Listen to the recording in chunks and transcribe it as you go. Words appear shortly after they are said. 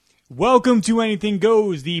Welcome to Anything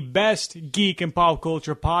Goes, the best geek and pop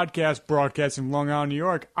culture podcast broadcasting from Long Island, New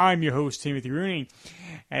York. I'm your host, Timothy Rooney.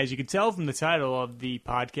 As you can tell from the title of the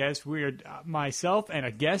podcast, myself and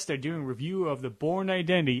a guest are doing a review of the Bourne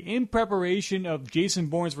Identity in preparation of Jason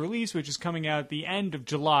Bourne's release, which is coming out at the end of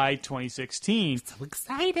July 2016. So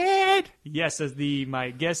excited! Yes,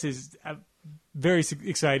 my guest is very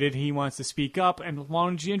excited. He wants to speak up. And why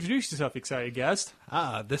don't you introduce yourself, excited guest?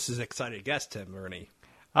 This is excited guest, Tim Rooney.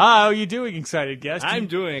 How are you doing, excited guest? I'm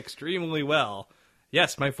doing extremely well.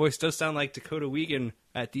 Yes, my voice does sound like Dakota Wiegand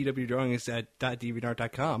at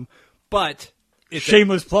dwdrawings.deviantart.com, but it's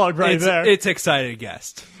shameless plug there. It's excited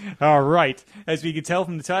guest. All right. As we can tell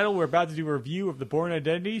from the title, we're about to do a review of the Bourne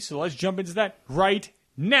Identity, so let's jump into that right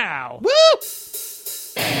now. Woo!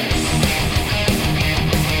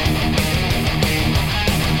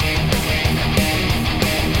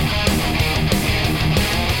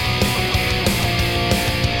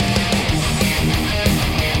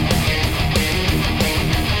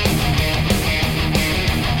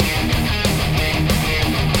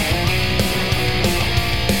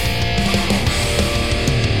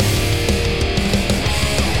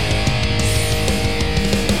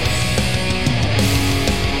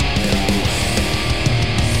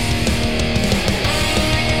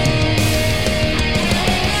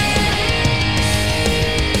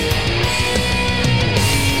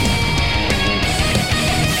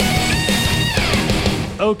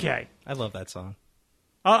 Okay. I love that song.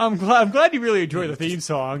 I'm glad you really enjoy the theme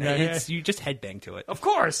song. You just headbang to it. Of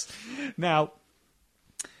course. Now,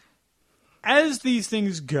 as these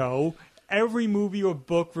things go, every movie or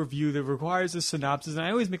book review that requires a synopsis, and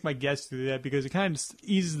I always make my guests do that because it kind of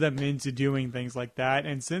eases them into doing things like that.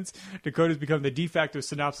 And since Dakota's become the de facto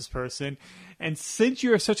synopsis person, and since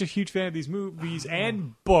you're such a huge fan of these movies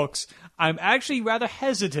and books, I'm actually rather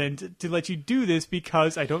hesitant to let you do this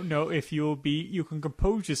because I don't know if you can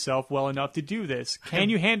compose yourself well enough to do this. Can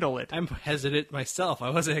you handle it? I'm hesitant myself.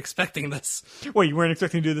 I wasn't expecting this. Wait, you weren't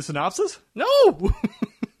expecting to do the synopsis? No!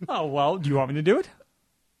 Oh, well, do you want me to do it?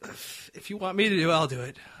 If you want me to do it, I'll do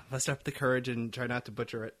it. Muster up the courage and try not to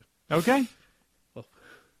butcher it. Okay. Well,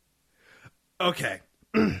 okay.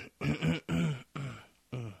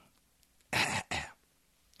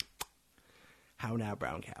 How now,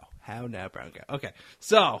 brown cow? How now, brown cow? Okay,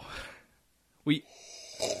 so we.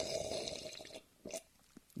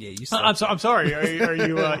 Yeah, you. I'm sorry. Are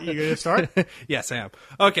you going to start? Yes, I am.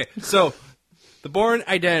 Okay, so the Bourne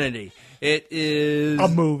Identity. It is a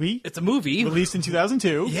movie. It's a movie released in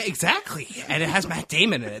 2002. Yeah, exactly. And it has Matt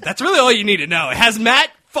Damon in it. That's really all you need to know. It has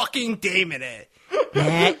Matt fucking Damon in it.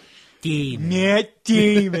 Matt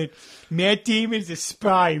Damon. Matt Damon's a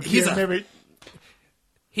spy.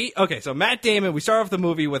 So Matt Damon, we start off the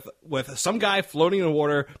movie with some guy floating in the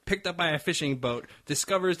water, picked up by a fishing boat,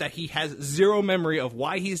 discovers that he has zero memory of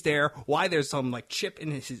why he's there, why there's some chip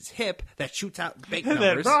in his hip that shoots out bank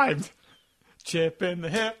numbers. That rhymed. Chip in the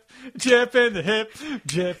hip, chip in the hip,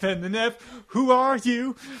 chip in the nip. Who are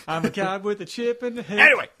you? I'm a guy with a chip in the hip.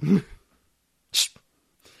 Anyway.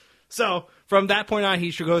 So, from that point on,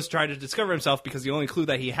 he goes to try to discover himself because the only clue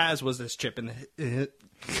that he has was this chip in the hip.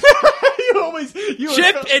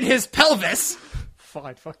 Chip in his pelvis.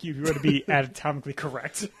 Fine, fuck you. You're going to be anatomically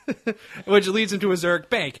correct. Which leads him to a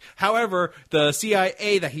Zurich bank. However, the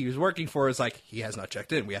CIA that he was working for is like, he has not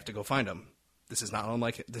checked in. We have to go find him. This is not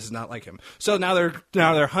like him. So now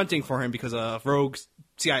they're hunting for him because a rogue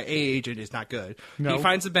CIA agent is not good. No. He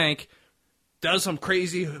finds the bank, does some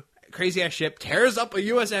crazy ass shit, tears up a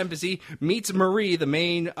U.S. embassy, meets Marie, the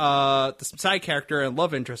main the side character and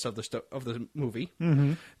love interest of the movie.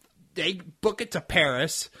 Mm-hmm. They book it to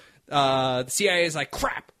Paris. The CIA is like,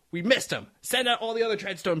 crap, we missed him. Send out all the other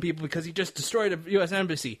Treadstone people because he just destroyed a U.S.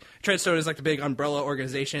 embassy. Treadstone is like the big umbrella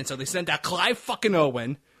organization, so they sent out Clive fucking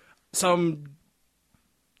Owen,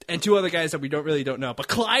 and two other guys that we don't know. But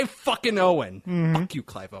Clive fucking Owen. Mm-hmm. Fuck you,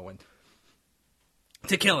 Clive Owen.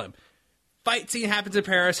 To kill him. Fight scene happens in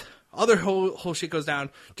Paris. Other whole shit goes down.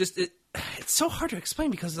 It's so hard to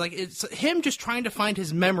explain because it's him just trying to find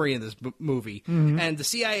his memory in this movie. Mm-hmm. And the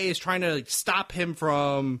CIA is trying to stop him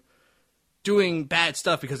from doing bad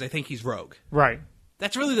stuff because they think he's rogue. Right.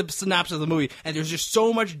 That's really the synopsis of the movie, and there's just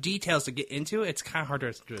so much details to get into. It's kind of hard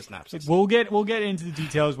to do a synopsis. We'll get into the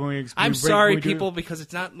details when we. I'm sorry, people, because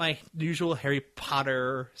it's not my usual Harry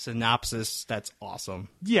Potter synopsis. That's awesome.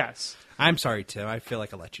 Yes. I'm sorry, Tim. I feel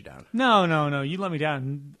like I let you down. No. You let me down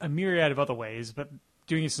in a myriad of other ways, but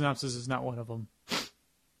doing a synopsis is not one of them. I'm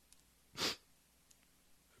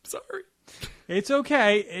sorry. It's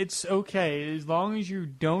okay. It's okay as long as you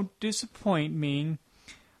don't disappoint me.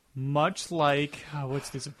 Much like what's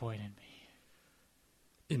disappointed me?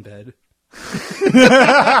 In bed. I'm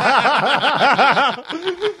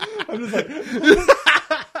just like,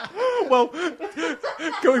 well,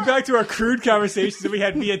 going back to our crude conversations that we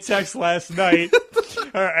had via text last night.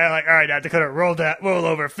 All right, now Dakota, roll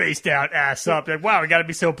over, face down, ass up. Like, wow, we got to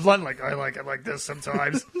be so blunt. Like, I like it like this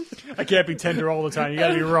sometimes. I can't be tender all the time. You got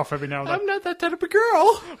to be rough every now and then. I'm not that type of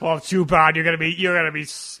girl. Well, too bad. You're gonna be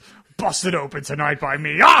busted open tonight by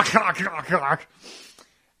me.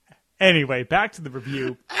 Anyway, back to the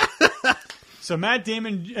review. So Matt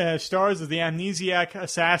Damon stars as the amnesiac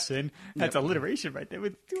assassin. That's alliteration right there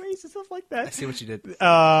with ways and stuff like that. I see what you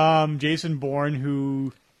did. Jason Bourne,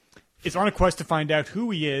 who is on a quest to find out who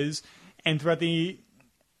he is, and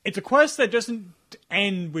it's a quest that doesn't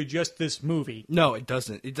end with just this movie. No, it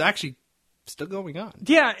doesn't. It's actually still going on.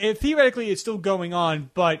 Yeah, theoretically it's still going on,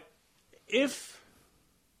 but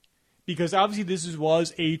because obviously this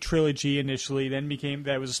was a trilogy initially, then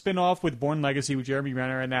that was a spin-off with Bourne Legacy with Jeremy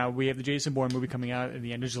Renner, and now we have the Jason Bourne movie coming out at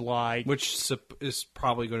the end of July. Which is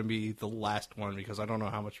probably going to be the last one, because I don't know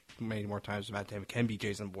how many more times Matt Damon can be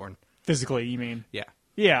Jason Bourne. Physically, you mean? Yeah.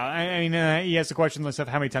 Yeah, I mean, he has the question of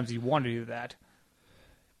how many times he want to do that.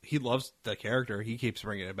 He loves the character. He keeps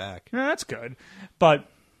bringing it back. Yeah, that's good. But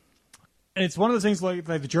it's one of those things like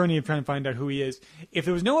the journey of trying to find out who he is. If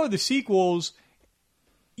there was no other sequels,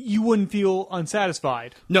 you wouldn't feel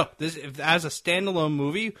unsatisfied. No, as a standalone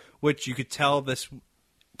movie, which you could tell this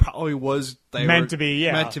probably was meant to be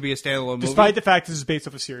a standalone movie. Despite the fact this is based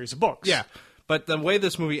off a series of books. Yeah, but the way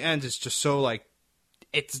this movie ends is just so,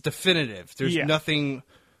 it's definitive. There's nothing...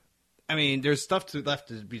 I mean, there's stuff left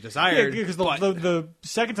to be desired. Yeah, because the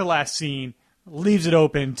second to last scene leaves it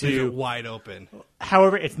open to... Leaves it wide open.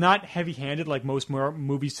 However, it's not heavy-handed like most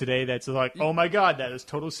movies today that's like, oh my god, that is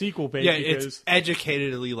total sequel bait. Yeah, it's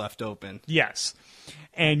educatedly left open. Yes.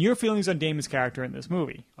 And your feelings on Damon's character in this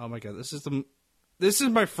movie? Oh my god, this is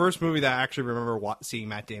my first movie that I actually remember seeing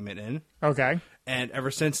Matt Damon in. Okay. And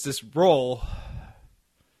ever since this role...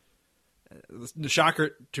 The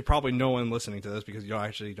shocker to probably no one listening to this, because you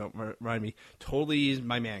actually don't remind me, totally is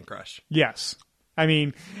my man crush. Yes. I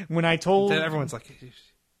mean, when I told... Everyone's like,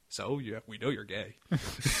 so? Yeah, we know you're gay.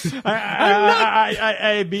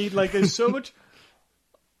 I mean, there's so much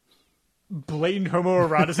blatant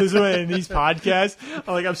homoeroticism in these podcasts.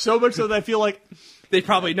 I'm so much so that I feel like... They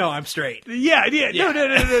probably know I'm straight. Yeah. No.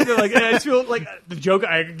 And I just feel like the joke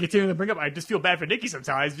I continue to bring up, I just feel bad for Nikki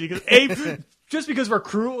sometimes because just because of our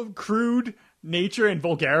crude nature and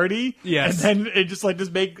vulgarity. Yes. And then it just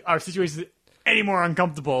make our situations any more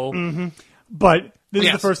uncomfortable. Mm-hmm. But this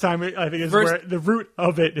is the first time I think is where the root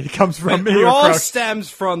of it comes from. It all stems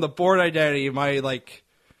from the Bourne Identity. My I don't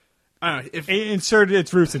know. It inserted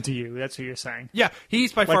its roots into you. That's what you're saying. Yeah,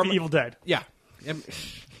 he's by far the Evil Dead. Yeah.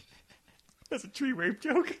 That's a tree rape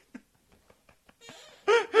joke.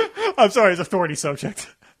 I'm sorry, it's a thorny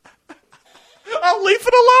subject. I'll leave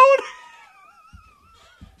it alone.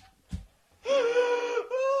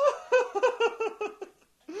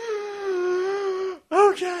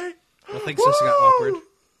 Okay. Well, things just got awkward.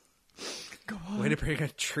 Go on. Way to bring a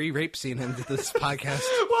tree rape scene into this podcast.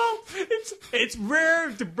 Well, it's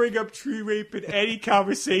rare to bring up tree rape in any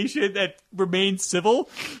conversation that remains civil.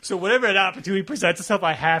 So whenever an opportunity presents itself,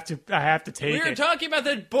 I have to take it. We were talking about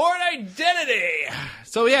the Bourne Identity.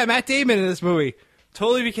 So yeah, Matt Damon in this movie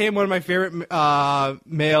totally became one of my favorite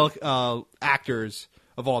male actors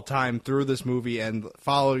of all time through this movie, and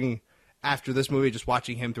following after this movie, just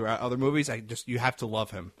watching him throughout other movies, you have to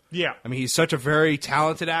love him. Yeah. I mean, he's such a very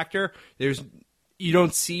talented actor. You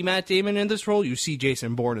don't see Matt Damon in this role, you see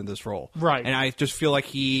Jason Bourne in this role. Right. And I just feel like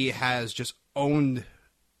he has just owned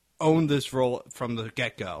this role from the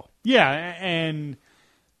get-go. Yeah, and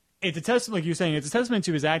it's a testament, like you're saying, it's a testament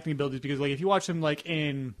to his acting abilities, because if you watch him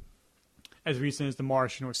in as recent as The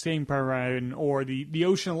Martian or Saving Private Ryan or the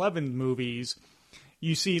Ocean 11 movies,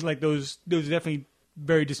 you see those definitely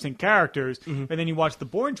very distinct characters, and then you watch the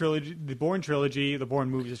Bourne movies,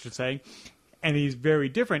 I should say, and he's very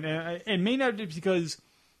different. And may not be because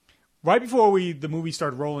right before the movie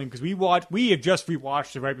started rolling, because we have just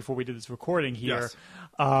rewatched it right before we did this recording here.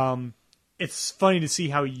 Yes. It's funny to see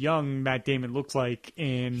how young Matt Damon looks like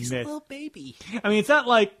in He's a little baby. I mean, it's not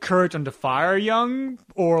like Courage Under Fire young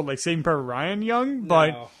or like Saving Private Ryan young,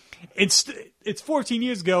 but it's 14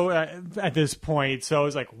 years ago at this point, so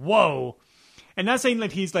it's like, whoa. And not saying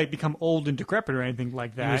that he's become old and decrepit or anything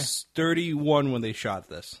like that. He was 31 when they shot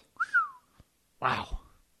this. Wow.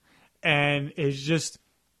 And it's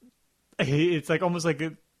almost like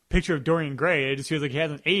a picture of Dorian Gray. It just feels like he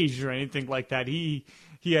hasn't aged or anything like that. He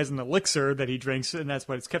has an elixir that he drinks, and that's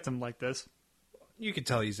why it's kept him like this. You can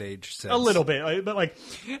tell he's aged since. A little bit, but like,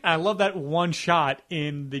 I love that one shot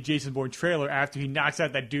in the Jason Bourne trailer after he knocks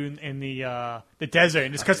out that dude in the desert,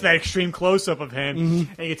 and just cuts that extreme close up of him, and you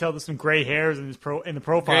can tell there's some gray hairs in the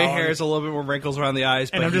profile. Gray hairs, a little bit more wrinkles around the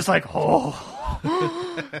eyes, and I'm just like, oh.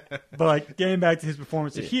 But like, getting back to his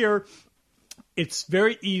performance here, it's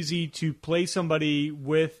very easy to play somebody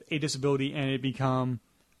with a disability and it become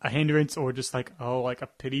a hindrance or just like a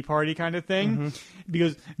pity party kind of thing,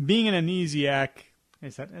 because being an amnesiac.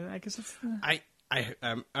 Is that? I guess it's.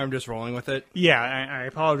 I'm just rolling with it. Yeah, I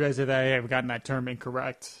apologize if I have gotten that term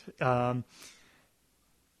incorrect.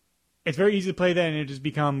 It's very easy to play that, and it just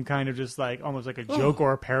become kind of just like almost like a joke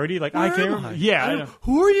or a parody. Like I can't. Yeah, I know.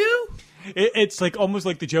 Who are you? It's like almost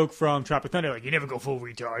like the joke from Tropic Thunder. Like you never go full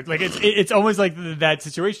retard. Like it's almost like that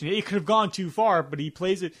situation. It could have gone too far, but he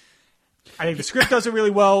plays it. I think the script does it really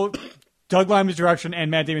well. Doug Liman's direction and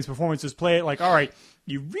Matt Damon's performances play it like, all right,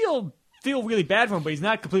 you feel really bad for him, but he's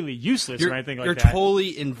not completely useless or anything like that. You're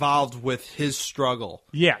totally involved with his struggle.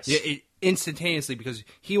 Yes. Instantaneously, because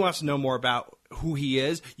he wants to know more about who he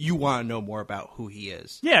is. You want to know more about who he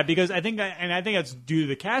is. Yeah, because I think that's due to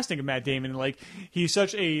the casting of Matt Damon. Like, he's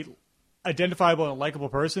such a identifiable and likable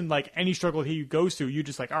person. Like, any struggle he goes through, you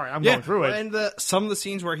just like, all right, I'm going through it. And some of the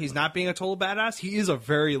scenes where he's not being a total badass, he is a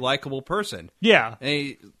very likable person. Yeah.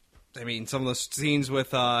 And some of the scenes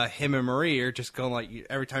with him and Marie are just going like,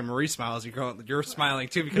 every time Marie smiles, you're smiling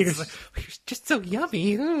too because it's like, you're just so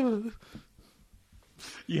yummy. Ooh.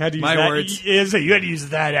 You had to use words. You had to use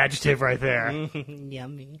that adjective right there.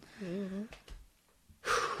 Yummy.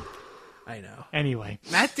 I know. Anyway,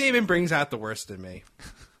 Matt Damon brings out the worst in me.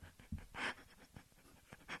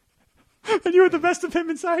 And you had the best of him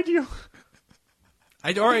inside you.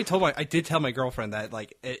 I did tell my girlfriend that,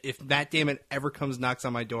 like, if Matt Damon ever knocks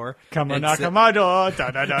on my door. Come on, knock on my door. Da,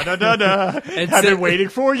 da, da, da, da, da. I've been waiting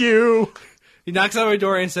for you. He knocks on my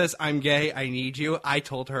door and says, I'm gay, I need you. I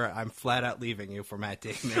told her I'm flat out leaving you for Matt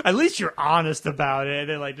Damon. At least you're honest about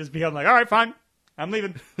it. And like, just become like, all right, fine. I'm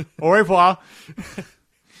leaving. Au revoir.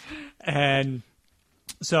 And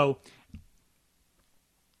so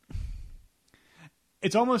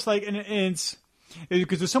it's almost like, and it's,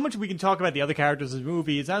 because there's so much we can talk about the other characters in the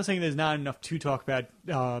movie. It's not saying there's not enough to talk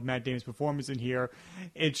about Matt Damon's performance in here.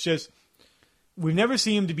 It's just we've never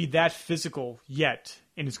seen him to be that physical yet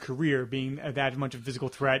in his career, being that much of a physical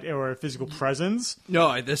threat or a physical presence.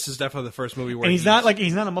 No, this is definitely the first movie where he's not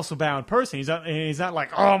a muscle bound person. He's not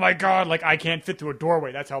like, oh my god, like I can't fit through a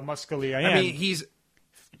doorway. That's how muscly I am. I mean, he's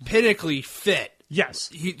pinnacly fit. Yes,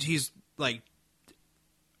 he's like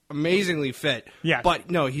amazingly fit. Yeah,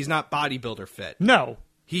 but no, he's not bodybuilder fit. No,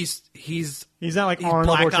 he's not like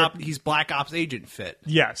Arnold. He's Black Ops agent fit.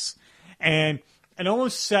 Yes, and it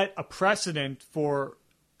almost set a precedent for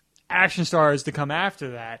action stars to come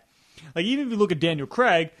after that. Like, even if you look at Daniel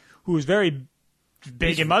Craig, who is very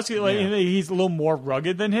big and muscular, he's a little more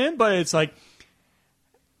rugged than him, but it's like,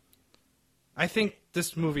 I think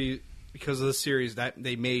this movie, because of the series, that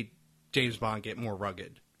they made James Bond get more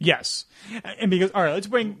rugged. Yes, and because all right,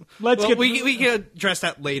 we can address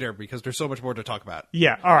that later because there's so much more to talk about.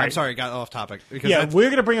 Yeah, all right. I'm sorry, I got off topic. We're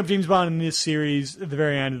going to bring up James Bond in this series at the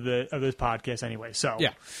very end of this podcast anyway. So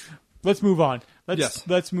yeah, let's move on.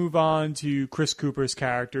 Let's move on to Chris Cooper's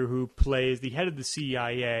character, who plays the head of the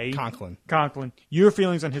CIA, Conklin. Your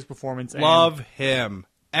feelings on his performance? Love him.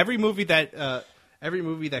 Every movie that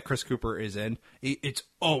Chris Cooper is in, it's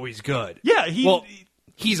always good. Yeah, he's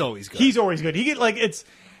always good. He's always good. He get like it's.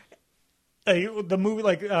 The movie,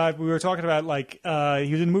 like we were talking about, like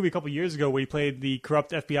he was in a movie a couple years ago where he played the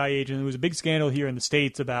corrupt FBI agent. There was a big scandal here in the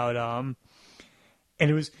States about, and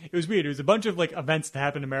it was weird. It was a bunch of like events that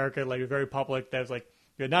happened in America, like very public. That was like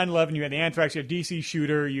you had 9/11, you had the Anthrax, you had DC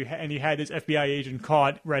shooter, and you had this FBI agent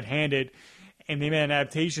caught red-handed, and they made an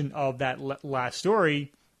adaptation of that last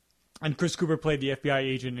story. And Chris Cooper played the FBI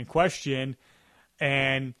agent in question,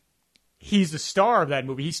 and he's the star of that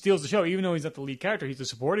movie. He steals the show, even though he's not the lead character. He's the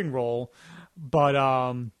supporting role. But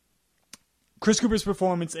Chris Cooper's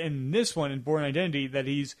performance in this one, in Bourne Identity, that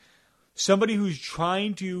he's somebody who's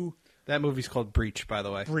trying to... That movie's called Breach, by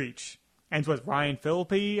the way. Breach. And it's with Ryan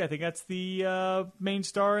Phillippe. I think that's the main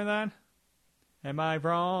star in that. Am I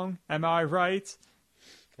wrong? Am I right?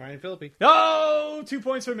 Ryan Phillippe. Oh, 2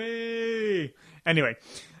 points for me! Anyway,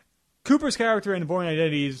 Cooper's character in Bourne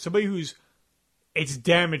Identity is somebody who's... It's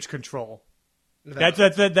damage control. That's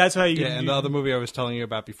how you... Yeah, and the other movie I was telling you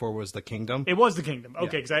about before was The Kingdom. It was The Kingdom.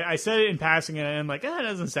 Okay, because I said it in passing, and I'm like, that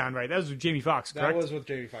doesn't sound right. That was with Jamie Foxx, correct? That was with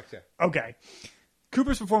Jamie Foxx, yeah. Okay.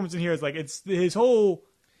 Cooper's performance in here is like, it's his whole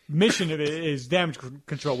mission of it is damage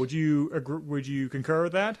control. Would you concur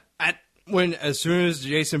with that? as soon as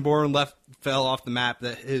Jason Bourne fell off the map,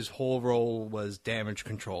 that his whole role was damage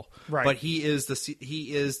control. Right. But he is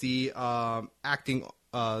the acting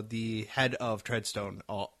the head of Treadstone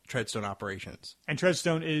operations. And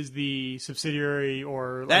Treadstone is the subsidiary,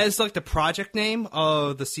 or That is like the project name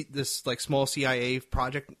of this like small CIA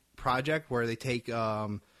project where they take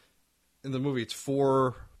in the movie it's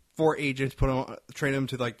four agents, train them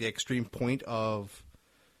to like the extreme point of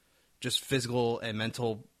just physical and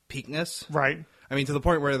mental peakness. right. I mean, to the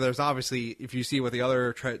point where there's obviously, if you see with the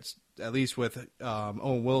other Treads, at least with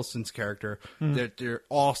Owen Wilson's character, they're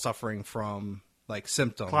all suffering from like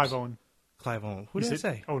symptoms. Clive Owen. Who did I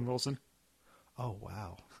say? Owen Wilson. Oh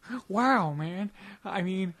wow. Wow, man. I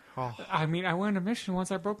mean, I went on a mission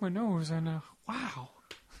once. I broke my nose, and wow.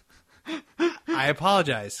 I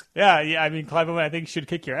apologize. Yeah. I mean, Clive Owen, I think should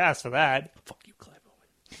kick your ass for that. Fuck you, Clive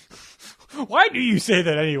Owen. Why do you say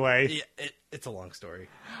that anyway? Yeah, it's a long story.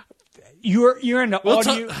 You're in the We'll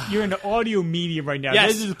audio. You're in the audio medium right now.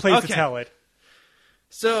 Yes. This is the place to Okay. tell it.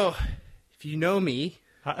 So, if you know me,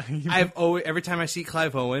 every time I see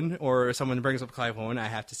Clive Owen or someone brings up Clive Owen, I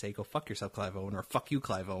have to say, "Go fuck yourself, Clive Owen," or "Fuck you,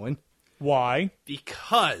 Clive Owen," Why?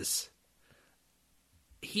 because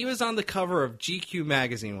he was on the cover of GQ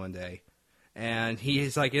magazine one day, and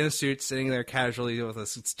he's like in a suit, sitting there casually with a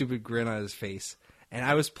stupid grin on his face. And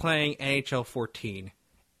I was playing NHL 14,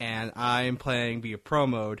 and I'm playing via pro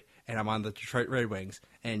mode, and I'm on the Detroit Red Wings.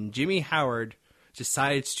 And Jimmy Howard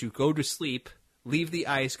decides to go to sleep, leave the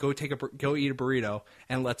ice, go eat a burrito,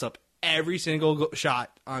 and lets up every single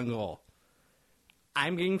shot on goal.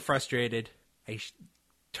 I'm getting frustrated. I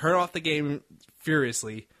turn off the game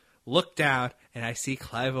furiously, look down, and I see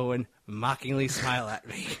Clive Owen mockingly smile at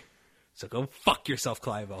me. So go fuck yourself,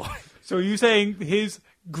 Clive Owen. So you saying his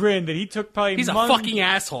grin that he took probably He's a months, fucking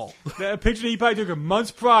asshole. the picture that he probably took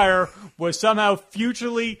months prior was somehow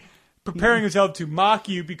futurely preparing himself to mock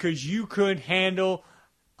you because you couldn't handle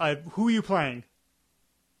who you playing.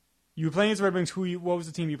 You were playing as the Red Wings. What was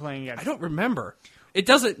the team you playing against? I don't remember. It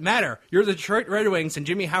doesn't matter. You're the Detroit Red Wings, and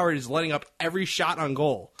Jimmy Howard is letting up every shot on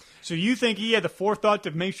goal. So you think he had the forethought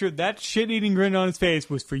to make sure that shit-eating grin on his face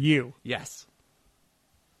was for you? Yes.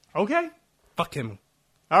 Okay. Fuck him.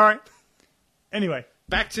 All right. Anyway.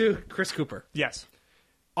 Back to Chris Cooper. Yes.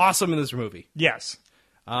 Awesome in this movie. Yes.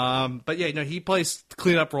 But yeah, no, he plays the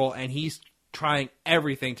cleanup role, and he's trying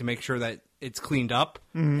everything to make sure that it's cleaned up.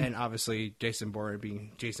 Mm-hmm. And obviously, Jason Bourne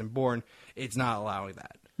being Jason Bourne, it's not allowing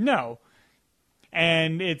that. No.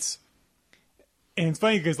 And it's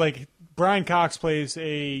funny because like Brian Cox plays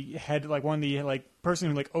a head, like one of the like person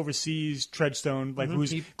who like oversees Treadstone, like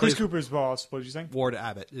who's Chris Cooper's boss. What did you say? Ward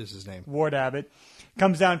Abbott is his name. Ward Abbott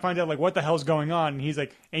comes down and finds out like what the hell's going on, and he's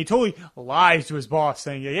like, and he totally lies to his boss,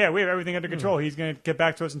 saying, "Yeah, we have everything under control. He's going to get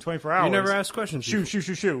back to us in 24 hours." You never asked questions.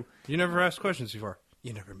 Shoo. You never asked questions before.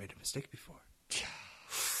 You never made a mistake before.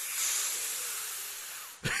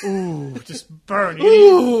 Ooh, just burn.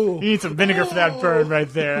 You need some vinegar for that burn right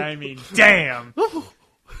there. I mean, damn.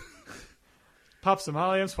 Pop some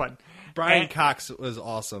Holly, I'm sweating. Brian Cox was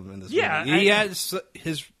awesome in this movie. He has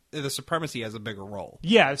the Supremacy has a bigger role.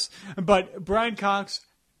 Yes, but Brian Cox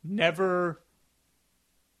never,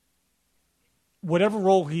 whatever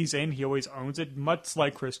role he's in, he always owns it, much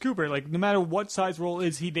like Chris Cooper. Like, no matter what size role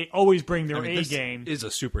they always bring their A game. This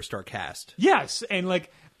is a superstar cast. Yes, and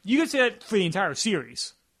like, you could say that for the entire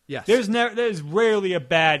series. Yes. There's rarely a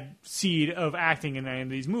bad seed of acting in any of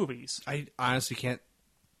these movies. I honestly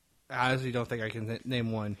don't think I can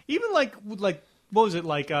name one. Even like what was it,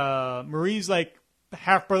 like Marie's like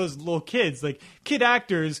half brothers, little kids, like kid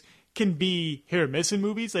actors can be hit or miss in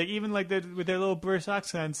movies. Like even like with their little British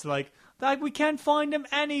accents, like we can't find them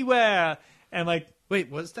anywhere. And like,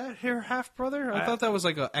 wait, was that her half brother? I thought that was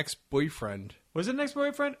like an ex-boyfriend. Was it an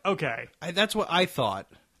ex-boyfriend? Okay, that's what I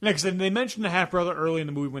thought. Next, they mentioned the half brother early in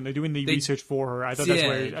the movie when they're doing the research for her. I thought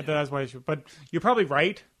that's why. But you're probably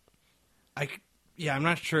right. I'm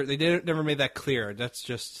not sure. They never made that clear. That's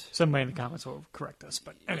just somebody in the comments will correct us.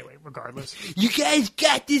 But anyway, regardless, you guys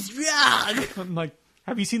got this wrong. I'm like,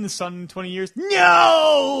 have you seen The Sun in 20 years?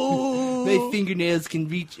 No. My fingernails can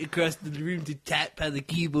reach across the room to tap on the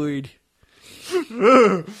keyboard.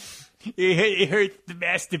 It hurts to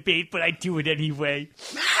masturbate, but I do it anyway.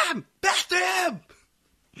 Mom, bathroom.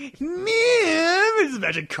 Man, just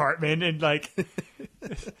imagine Cartman and like,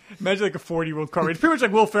 imagine like a 40-year-old Cartman. It's pretty much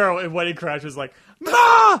like Will Ferrell in Wedding Crashers, like,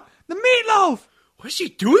 Ma, the meatloaf. What's she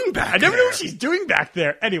doing back there? I never know what she's doing back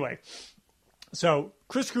there. Anyway, so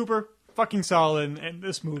Chris Cooper, fucking solid in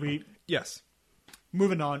this movie. Yes.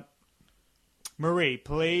 Moving on. Marie,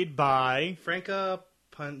 played by Franca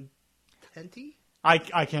Potente. I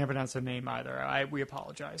can't pronounce her name either. We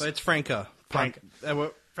apologize. But it's Franca.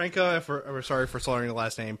 Franca, if we're sorry for slaughtering the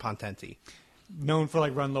last name, Pontenti. Known for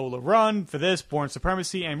like Run Lola Run, for this, Bourne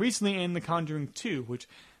Supremacy, and recently in The Conjuring 2, which...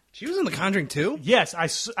 She was in The Conjuring 2? Yes, I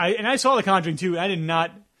saw The Conjuring 2, and I did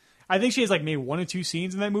not... I think she has like maybe 1 or 2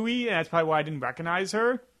 scenes in that movie, and that's probably why I didn't recognize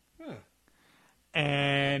her. Huh.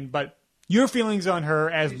 But your feelings on her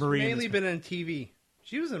as Marie... She's mainly been in TV.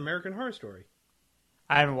 She was in American Horror Story.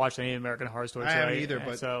 I haven't watched any American Horror Story. I haven't either,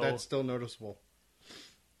 but that's still noticeable.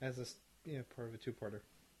 As part of a two-parter.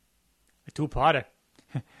 A two-parter.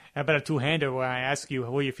 How about a two-hander where I ask you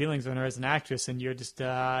what are your feelings on her as an actress, and you're just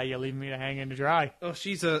you're leaving me to hang in the dry. Oh,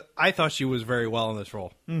 I thought she was very well in this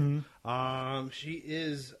role. Mm-hmm.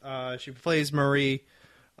 She plays Marie,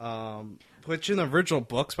 which in the original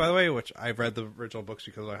books, by the way, which I've read the original books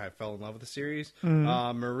because I fell in love with the series.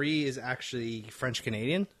 Mm-hmm. Marie is actually French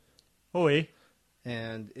Canadian. Oh, eh?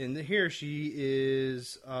 And here she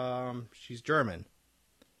is, she's German,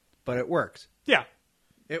 but it works. Yeah,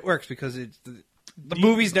 it works because the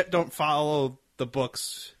movies that don't follow the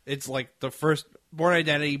books. It's like the first Bourne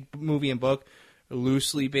Identity movie and book are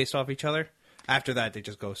loosely based off each other. After that, they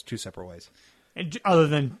just go 2 separate ways. And other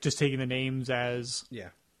than just taking the names as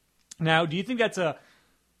Now, do you think that's a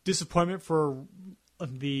disappointment for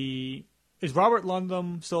the? Is Robert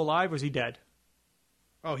Ludlum still alive, or is he dead?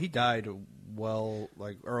 Oh, he died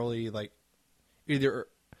early, either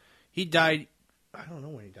he died. I don't know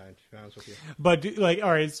when he died, to be honest with you. But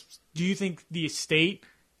all right, do you think the estate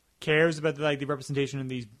cares about the representation in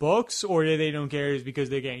these books, or they don't care because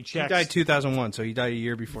they're getting checks? He died 2001, so he died a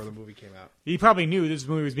year before the movie came out. He probably knew this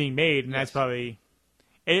movie was being made, and that's probably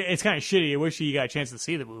it's kind of shitty. I wish he got a chance to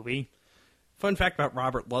see the movie. Fun fact about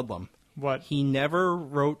Robert Ludlum: what? He never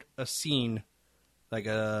wrote a scene, like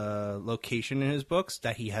a location in his books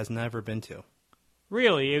that he has never been to.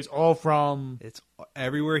 Really? It was all from... It's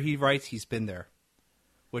everywhere he writes, he's been there.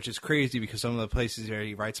 Which is crazy because some of the places that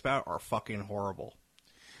he writes about are fucking horrible.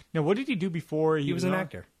 Now, what did he do before he was an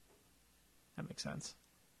actor? That makes sense.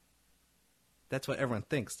 That's what everyone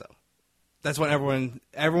thinks, though. That's what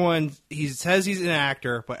everyone he says he's an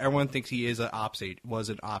actor, but everyone thinks he is was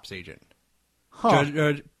an ops agent.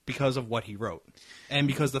 Huh. Because of what he wrote. And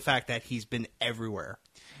because of the fact that he's been everywhere.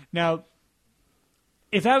 Now,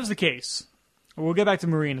 if that was the case, we'll get back to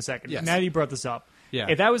Marie in a second. Yes. Now that you brought this up. Yeah.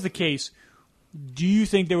 If that was the case, do you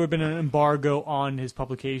think there would have been an embargo on his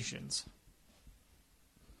publications?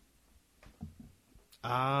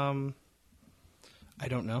 I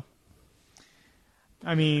don't know.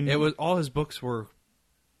 I mean... all his books were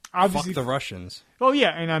obviously, fuck the Russians. Oh, yeah,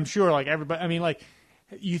 and I'm sure, everybody... I mean,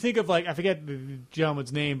 you think of, I forget the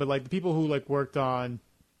gentleman's name, but, the people who, worked on...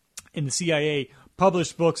 in the CIA...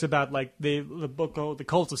 published books about the book The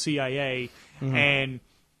Cult of CIA, and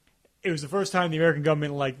it was the first time the American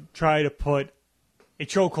government tried to put a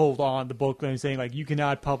chokehold on the book and saying you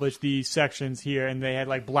cannot publish these sections here, and they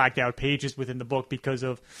had blacked out pages within the book because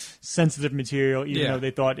of sensitive material, even though they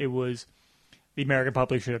thought it was the American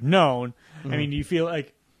public should have known. I mean, do you feel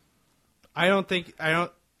I don't think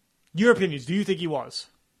your opinions? Do you think he was?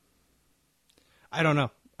 I don't know.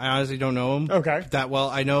 I honestly don't know him that well.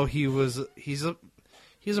 I know he's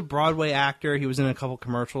a Broadway actor. He was in a couple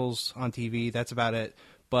commercials on TV. That's about it.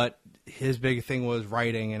 But his big thing was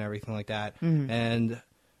writing and everything like that. Mm-hmm. And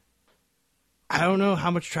I don't know how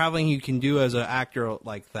much traveling you can do as an actor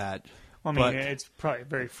like that. Well, I mean, it's probably a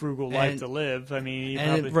very frugal life to live. I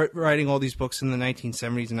mean, writing all these books in the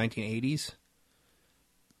 1970s and 1980s.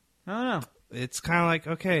 I don't know. It's kind of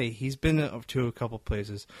okay, he's been to a couple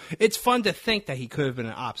places. It's fun to think that he could have been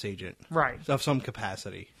an ops agent. Right. Of some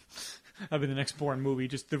capacity. That'd be the next Bourne movie,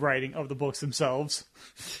 just the writing of the books themselves.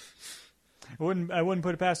 I wouldn't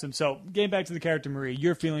put it past him. So, getting back to the character Marie,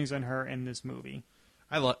 your feelings on her in this movie.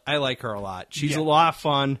 I like her a lot. She's a lot of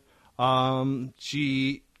fun.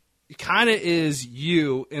 She kind of is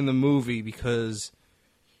you in the movie because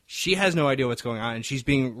she has no idea what's going on, and she's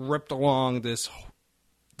being ripped along this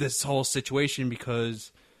whole situation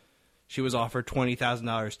because she was offered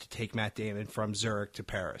 $20,000 to take Matt Damon from Zurich to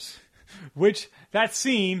Paris. Which, that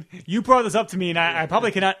scene, you brought this up to me, and I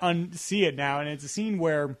probably cannot unsee it now, and it's a scene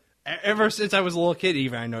where... Ever since I was a little kid,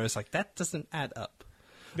 even I noticed, that doesn't add up.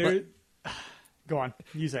 Go on,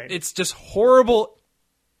 you say it. It's just horrible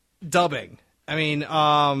dubbing. I mean,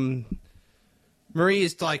 Marie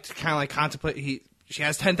is contemplating... She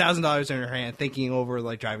has $10,000 in her hand, thinking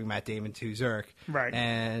over driving Matt Damon to Zurich. Right.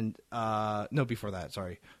 And no, before that,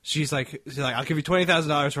 sorry. She's like, I'll give you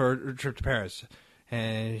 $20,000 for a trip to Paris.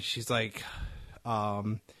 And she's like,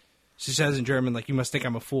 she says in German, you must think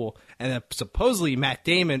I'm a fool. And then supposedly Matt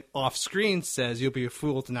Damon off screen says, you'll be a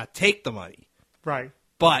fool to not take the money. Right.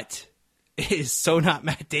 but it is so not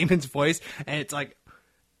Matt Damon's voice, and it's like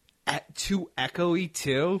too echoey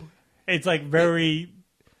too. It's like very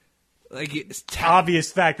Like it's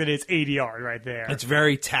obvious fact that it's ADR right there. It's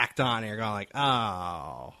very tacked on. And you're going like,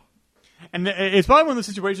 oh. And it's probably one of those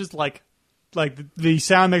situations like the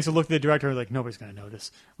sound makes it look at the director like nobody's going to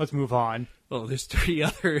notice. Let's move on. Well, there's 3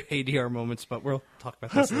 other ADR moments, but we'll talk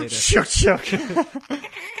about this later. Shook.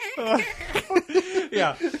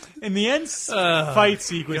 Yeah. In the end fight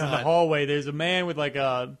sequence in the hallway, there's a man with like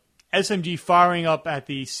a SMG firing up at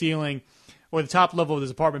the ceiling or the top level of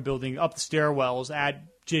this apartment building up the stairwells at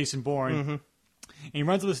Jason Bourne. Mm-hmm. And he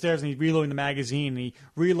runs up the stairs and he's reloading the magazine and he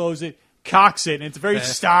reloads it, cocks it, and it's a very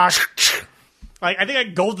stock. Like I think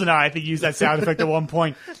at GoldenEye, used that sound effect at one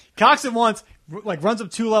point. Cocks it once, like runs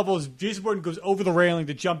up 2 levels. Jason Bourne goes over the railing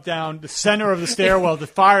to jump down the center of the stairwell to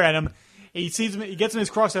fire at him. He sees him. He gets in his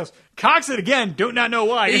crosshair. Cocks it again. Do not know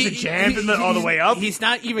why. It's jammed all the way up. He's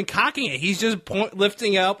not even cocking it. He's just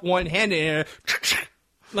lifting up one hand and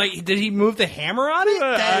like, did he move the hammer on it?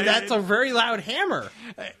 That's a very loud hammer.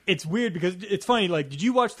 It's weird because it's funny. Like, did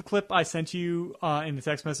you watch the clip I sent you in the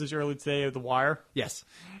text message earlier today of The Wire? Yes.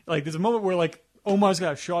 Like, there's a moment where like Omar's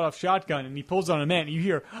got a shot-off shotgun and he pulls on a man. And you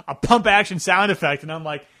hear a pump action sound effect, and I'm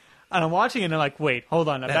like, and I'm watching it and I'm like, wait, hold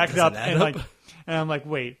on. I back it up and I'm like,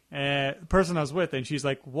 wait. The person I was with, and she's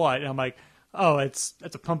like, what? And I'm like, oh, that's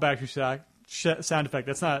a pump action sound effect.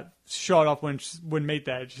 That's not shot off when she wouldn't make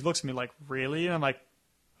that. And she looks at me like, really? And I'm like,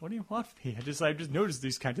 what do you want from me? I just noticed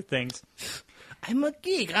these kinds of things. I'm a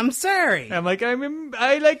geek. I'm sorry. I'm like, I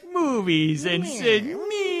like movies and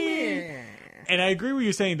me. And I agree with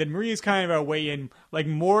you saying that Marie is kind of our way in, like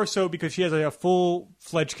more so because she has like a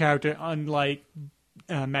full-fledged character, unlike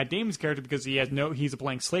Matt Damon's character, because he's a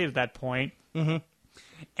blank slate at that point. Mm-hmm.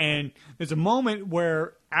 And there's a moment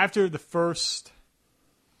where after the first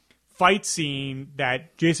fight scene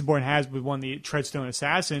that Jason Bourne has with one of the Treadstone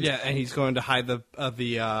assassins. Yeah, and he's going to hide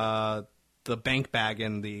the bank bag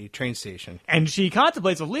in the train station. And she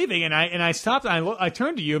contemplates of leaving, and I stopped, and I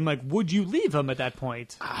turned to you, I'm like, would you leave him at that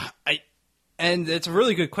point? And it's a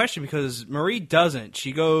really good question because Marie doesn't.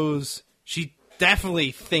 She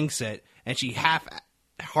definitely thinks it, and she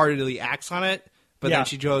half-heartedly acts on it, but then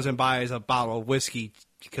she goes and buys a bottle of whiskey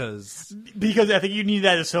because I think you need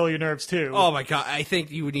that to settle your nerves too. Oh my god! I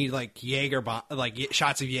think you would need like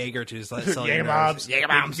shots of Jaeger to settle your nerves. Jaeger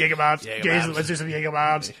bombs. Jason, let's do some Jaeger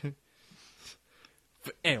bombs.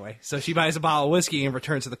 But anyway, so she buys a bottle of whiskey and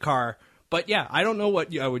returns to the car. But yeah, I don't know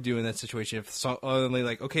what I would do in that situation if only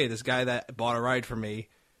like, okay, this guy that bought a ride for me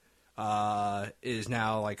is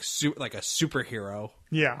now like a superhero.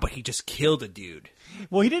 Yeah, but he just killed a dude.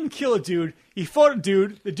 Well, he didn't kill a dude. He fought a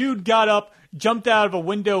dude. The dude got up, jumped out of a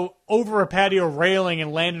window over a patio railing,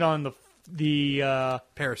 and landed on the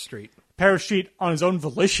Paris Street on his own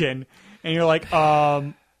volition. And you're like,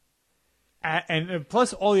 and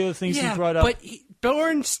plus all the other things he brought up. But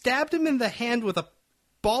Bourne stabbed him in the hand with a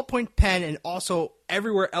ballpoint pen and also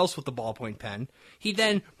everywhere else with the ballpoint pen. He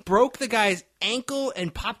then broke the guy's ankle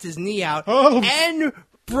and popped his knee out and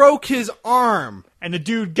broke his arm. And the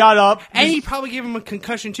dude got up. And he probably gave him a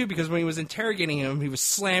concussion too because when he was interrogating him, he was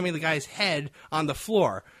slamming the guy's head on the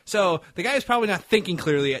floor. So the guy is probably not thinking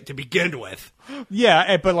clearly to begin with.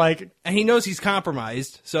 Yeah, but like... And he knows he's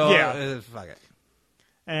compromised, so fuck it.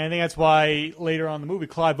 And I think that's why later on in the movie,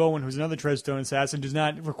 Clive Owen, who's another Treadstone assassin, does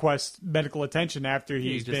not request medical attention after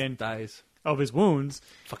he just dies of his wounds.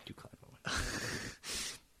 Fuck you, Clive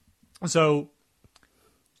Owen. So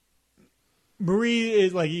Marie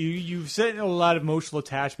is like you've set a lot of emotional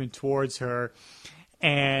attachment towards her,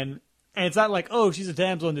 and it's not like, oh, she's a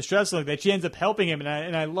damsel in distress like that. She ends up helping him,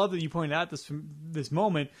 and I love that you pointed out this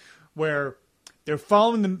moment where they're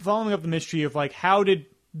following up the mystery of like how did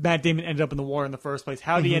Matt Damon ended up in the war in the first place?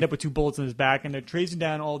 How did he end up with 2 bullets in his back? And they're tracing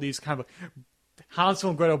down all these kind of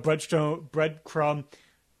Hansel and Gretel breadcrumb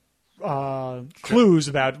clues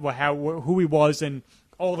about who he was and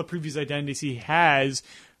all the previous identities he has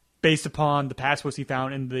based upon the passports he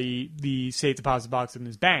found in the safe deposit box in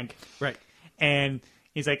his bank. Right. And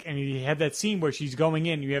he's like, and you have that scene where she's going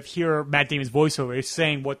in, you hear Matt Damon's voiceover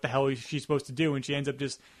saying what the hell she's supposed to do, and she ends up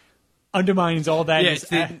just undermines all that.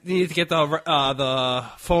 Yeah, he needed to get the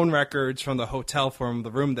phone records from the hotel from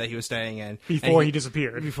the room that he was staying in before he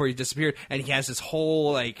disappeared. And he has this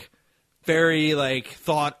whole like very like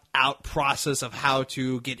thought out process of how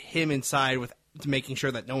to get him inside with making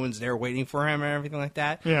sure that no one's there waiting for him and everything like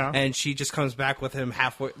that. Yeah, and she just comes back with him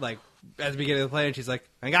halfway, like at the beginning of the play, and she's like,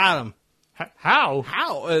 "I got him." How?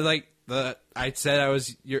 Like I said, I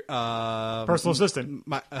was your personal assistant.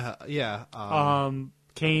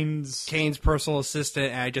 Kane's personal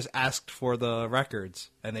assistant, and I just asked for the records,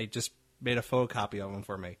 and they just made a photocopy of them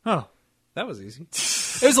for me. Oh, that was easy.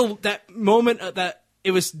 It was that moment that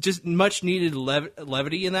it was just much needed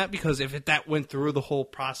levity in that, because if that went through the whole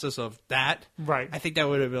process of that, right, I think that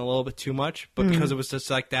would have been a little bit too much. But because it was just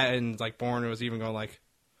like that, and like Bourne was even going like,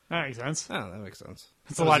 that makes sense. Oh, that makes sense.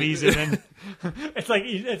 It's a lot easier than it's like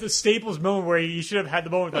it's a Staples moment where you should have had the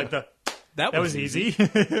moment like that was easy.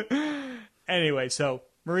 Anyway, so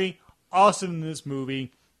Marie, awesome in this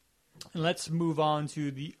movie. And let's move on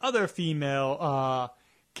to the other female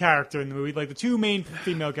character in the movie, like the two main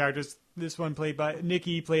female characters. This one played by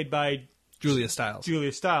Nikki, played by Julia Stiles.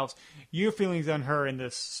 Your feelings on her in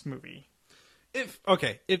this movie?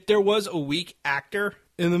 If there was a weak actor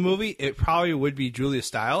in the movie, it probably would be Julia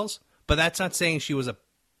Stiles. But that's not saying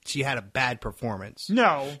she had a bad performance.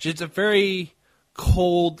 No, it's a very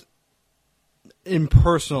cold,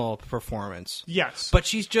 impersonal performance. Yes, but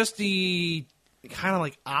she's just the kind of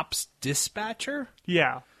like ops dispatcher.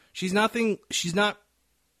 Yeah, she's nothing. She's not.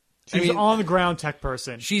 She's on the ground tech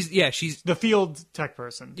person. She's the field tech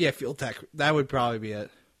person. Yeah, field tech. That would probably be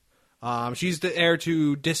it. She's there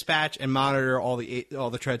to dispatch and monitor all the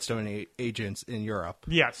Treadstone agents in Europe.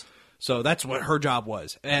 Yes. So that's what her job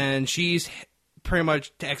was, and she's pretty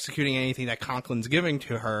much executing anything that Conklin's giving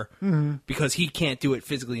to her because he can't do it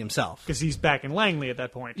physically himself. Because he's back in Langley at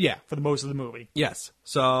that point. Yeah, for the most of the movie. Yes.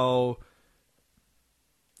 So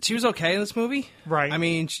she was okay in this movie, right? I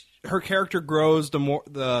mean, her character grows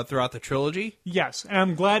throughout the trilogy. Yes, and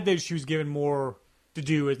I'm glad that she was given more to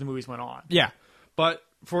do as the movies went on. Yeah, but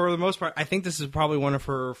for the most part, I think this is probably one of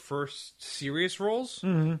her first serious roles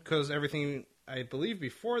because everything I believe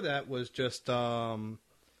before that was just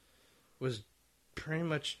was pretty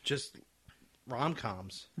much just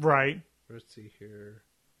rom-coms. Right. Let's see here.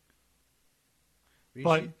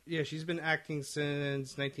 But she's been acting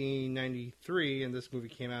since 1993, and this movie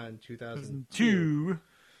came out in 2002.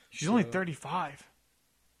 She's only 35.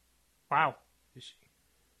 Wow. Is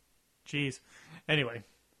she? Jeez. Anyway,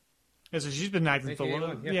 so she's been acting for a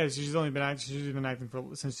little. Yeah, she's been acting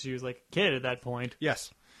since she was like a kid at that point.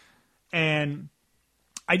 Yes. And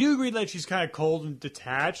I do agree that she's kind of cold and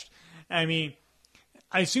detached. I mean,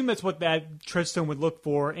 I assume that's what that Treadstone would look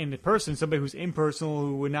for in the person, somebody who's impersonal,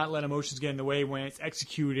 who would not let emotions get in the way when it's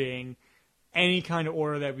executing any kind of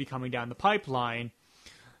order that would be coming down the pipeline.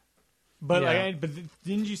 But but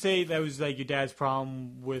didn't you say that was like your dad's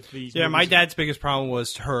problem with these? Yeah, movies? my dad's biggest problem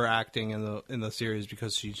was her acting in the series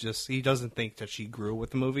because he doesn't think that she grew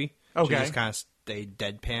with the movie. Okay, she just kind of stayed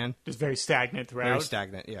deadpan, just very stagnant throughout. Very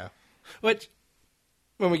stagnant, yeah. But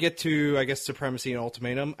when we get to, I guess, Supremacy and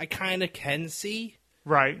Ultimatum, I kind of can see.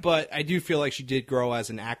 Right. But I do feel like she did grow as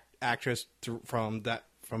an actress from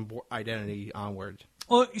Identity onward.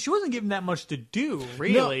 Well, she wasn't given that much to do,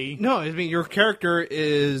 really. No, I mean, your character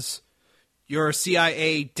is your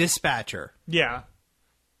CIA dispatcher. Yeah.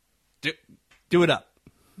 Do it up.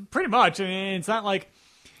 Pretty much. I mean, it's not like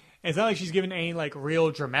she's given any like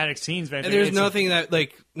real dramatic scenes. And there's nothing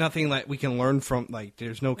that we can learn from. Like,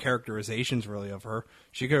 there's no characterizations really of her.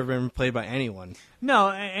 She could have been played by anyone.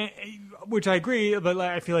 No, which I agree, but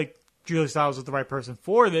like, I feel like Julia Stiles was the right person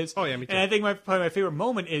for this. Oh yeah, me too. And I think probably my favorite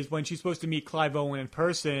moment is when she's supposed to meet Clive Owen in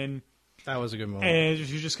person. That was a good moment. And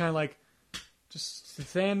she's just kind of like, just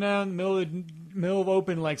standing down in the middle of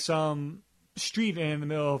open like some street in the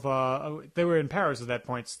middle of they were in Paris at that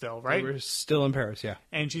point still, right? They were still in Paris, yeah.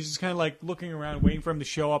 And she's just kind of like looking around, waiting for him to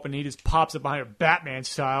show up, and he just pops up behind her Batman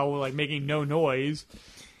style, like making no noise,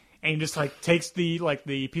 and just like takes the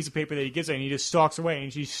piece of paper that he gives her, and he just stalks away,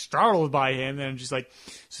 and she's startled by him, and just like,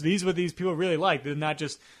 so these are what these people really like. They're not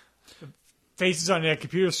just faces on a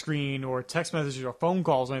computer screen or text messages or phone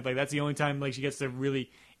calls or anything like that. That's the only time like she gets to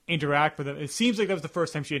really interact with them. It seems like that was the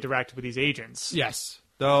first time she interacted with these agents. Yes.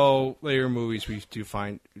 Though later movies we do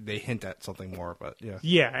find they hint at something more, but yeah.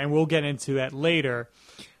 Yeah, and we'll get into that later.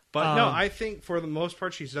 But no, I think for the most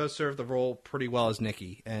part she does serve the role pretty well as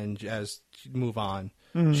Nikki, and as you move on,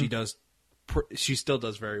 she still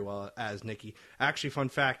does very well as Nikki. Actually, fun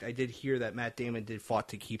fact, I did hear that Matt Damon did fought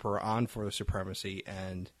to keep her on for the Supremacy,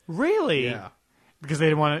 and really, yeah, because they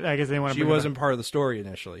didn't want to. I guess they didn't want to. She wasn't part of the story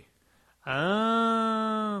initially.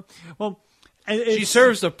 Well, she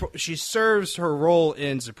serves her role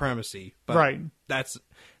in Supremacy, but right. That's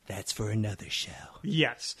for another show.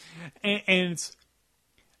 Yes, and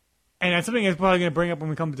that's something I'm probably going to bring up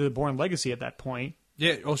when we come to the Bourne Legacy at that point.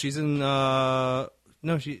 Yeah, well, she's in. No,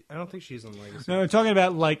 I don't think she's in Legacy. No, we're talking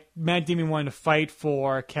about like Matt Damon wanting to fight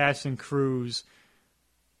for cast and crew's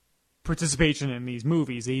participation in these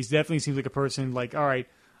movies. He definitely seems like a person like, all right,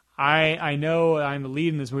 I know I'm the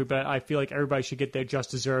lead in this movie, but I feel like everybody should get their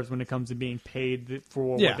just deserves when it comes to being paid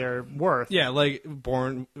for what they're worth. Yeah, like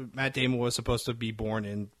Matt Damon was supposed to be born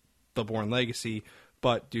in the Bourne Legacy,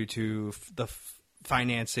 but due to the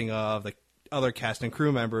financing of the other cast and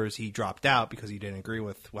crew members, he dropped out because he didn't agree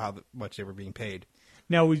with how much they were being paid.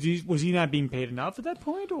 Now, was he not being paid enough at that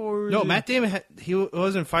point, or no? Matt Damon he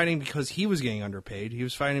wasn't fighting because he was getting underpaid. He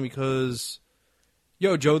was fighting because,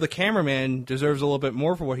 Joe the cameraman deserves a little bit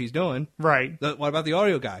more for what he's doing. Right. What about the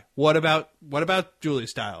audio guy? What about Julie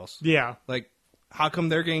Stiles? Yeah. Like, how come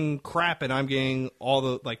they're getting crap and I'm getting all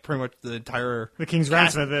the pretty much the entire the King's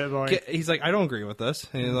ransom at that point? He's like, I don't agree with this,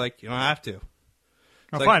 and he's like, you don't have to.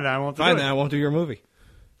 Fine, then I won't. Fine, then I won't do your movie.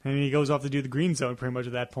 And he goes off to do the Green Zone pretty much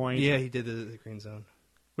at that point. Yeah, he did the Green Zone,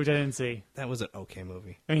 which I didn't see. That was an okay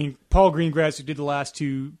movie. I mean, Paul Greengrass, who did the last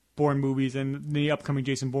two Bourne movies, and the upcoming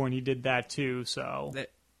Jason Bourne, he did that too. So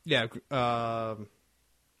yeah,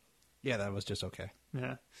 that was just okay.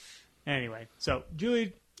 Yeah. Anyway, so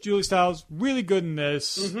Julie Stiles really good in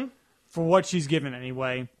this for what she's given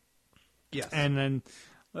anyway. Yes. And then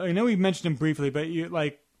I know we mentioned him briefly, but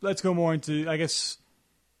let's go more into, I guess.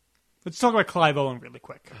 Let's talk about Clive Owen really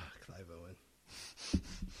quick. Clive Owen.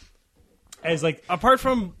 As I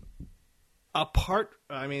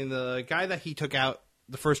mean, the guy that he took out,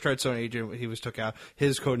 the first Treadstone agent he took out,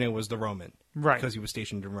 his codename was the Roman. Right. Because he was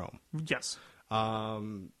stationed in Rome. Yes.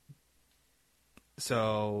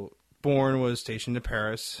 So Bourne was stationed in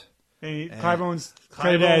Paris. And Clive Owen's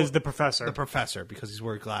credited as the Professor. The Professor, because he's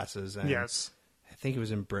wearing glasses. And yes. I think he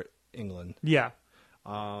was in England. Yeah.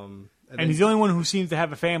 And he's the only one who seems to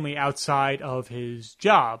have a family outside of his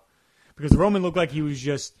job. Because the Roman looked like he was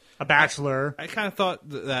just a bachelor. I kind of thought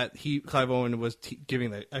that Clive Owen was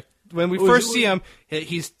giving when we first see him,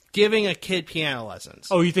 he's giving a kid piano lessons.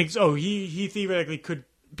 Oh, you think so? Oh, he theoretically could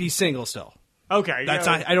be single still. Okay. That's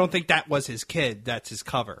not, I don't think that was his kid. That's his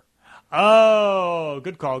cover. Oh,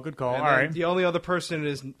 good call. And all right. The only other person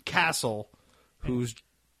is Castle, who's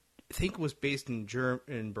I think was based in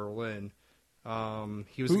Berlin.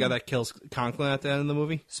 He was the guy that kills Conklin at the end of the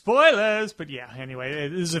movie. Spoilers, but yeah. Anyway,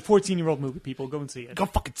 this is a 14-year-old movie. People, go and see it. Go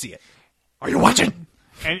fucking see it. Are you watching?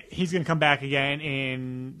 And he's going to come back again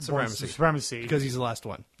in Supremacy because he's the last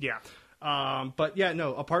one. Yeah. But yeah,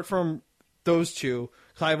 no. Apart from those two,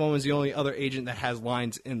 Clive Owen is the only other agent that has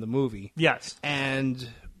lines in the movie. Yes. And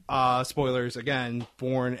spoilers again.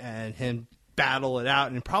 Bourne and him battle it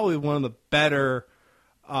out, and probably one of the better.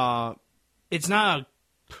 It's not a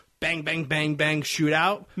bang, bang, bang, bang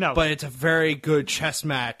shootout. No. But it's a very good chess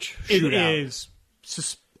match shootout. It is.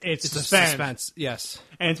 It's suspense. Yes.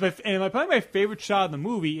 And probably my favorite shot in the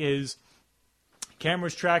movie is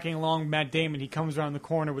camera's tracking along Matt Damon. He comes around the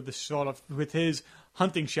corner with with his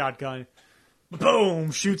hunting shotgun.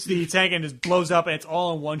 Boom! Shoots the tank and just blows up, and it's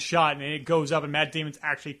all in one shot. And it goes up, and Matt Damon's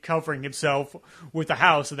actually covering himself with the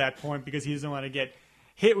house at that point because he doesn't want to get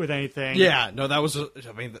hit with anything. Yeah. No, that was.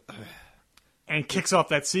 And kicks off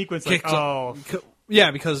that sequence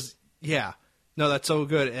yeah, because no, that's so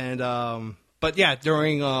good. And but yeah,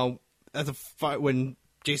 during at the fight when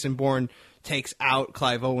Jason Bourne takes out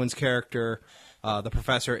Clive Owen's character, the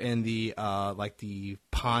professor in the the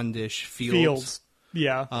pondish fields.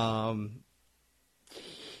 Yeah.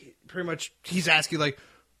 Pretty much, he's asking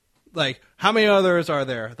like how many others are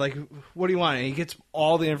there? Like, what do you want? And he gets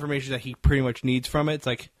all the information that he pretty much needs from it. It's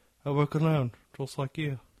like, I work alone, just like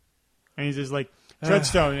you. And he's just like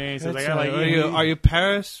Treadstone, and he's like, are you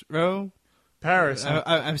Paris, Ro? Paris.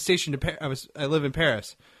 I'm stationed in Paris. I live in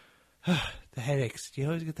Paris. The headaches. Do you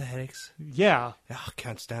always get the headaches? Yeah. I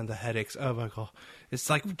can't stand the headaches. Oh my god. It's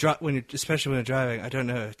like especially when you're driving. I don't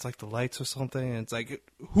know. It's like the lights or something. And it's like,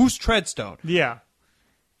 who's Treadstone? Yeah.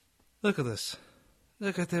 Look at this.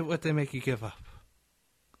 Look at what they make you give up.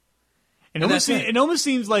 It almost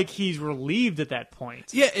seems like he's relieved at that point.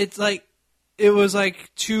 Yeah, it was like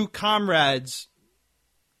two comrades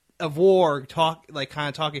of war kind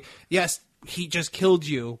of talking. Yes, he just killed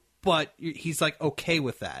you, but he's like okay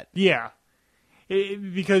with that. Yeah,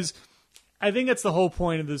 because I think that's the whole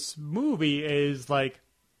point of this movie is like,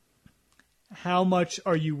 how much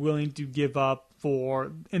are you willing to give up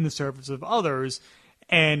in the service of others,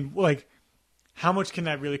 and like, how much can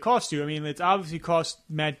that really cost you? I mean, it's obviously cost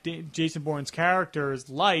Jason Bourne's character's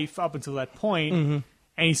life up until that point,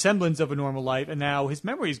 any semblance of a normal life, and now his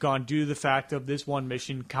memory's gone due to the fact of this one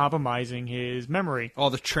mission compromising his memory. All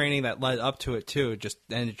the training that led up to it too, it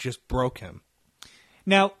just broke him.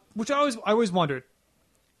 Now, which I always wondered,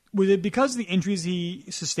 was it because of the injuries he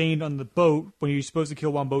sustained on the boat when he was supposed to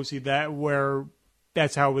kill Wambosi,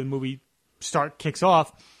 that's how the movie kicks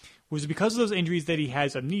off? Was it because of those injuries that he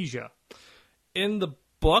has amnesia? In the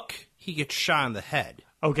book, he gets shot in the head.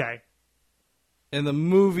 Okay. In the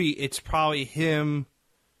movie, it's probably him,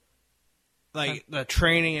 like, the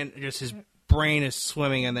training and just his brain is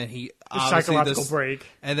swimming, and then he psychological break.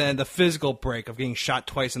 And then the physical break of getting shot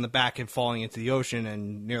twice in the back and falling into the ocean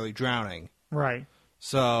and nearly drowning. Right.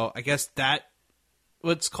 So, I guess that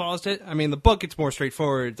what's caused it. I mean, the book, it's more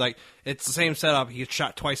straightforward. Like, it's the same setup. He gets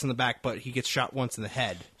shot twice in the back, but he gets shot once in the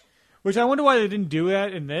head. Which I wonder why they didn't do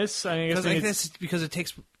that in this. I guess because it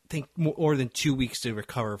takes, I think, more than 2 weeks to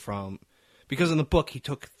recover from. Because in the book, he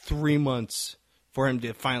took 3 months for him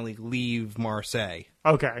to finally leave Marseille.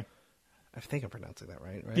 Okay. I think I'm pronouncing that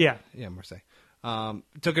right? Yeah. Yeah, Marseille.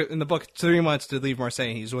 Took it in the book 3 months to leave Marseille,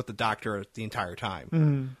 and he's with the doctor the entire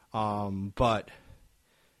time. Mm-hmm. But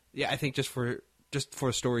yeah, I think just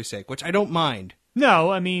for story's sake, which I don't mind. No,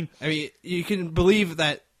 I mean, you can believe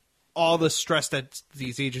that all the stress that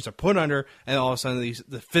these agents are put under, and all of a sudden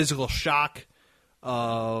the physical shock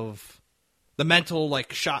of the mental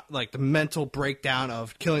the mental breakdown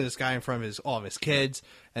of killing this guy in front of all of his kids,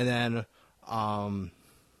 and then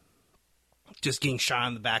just getting shot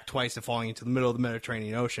in the back twice and falling into the middle of the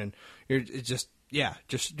Mediterranean Ocean. Just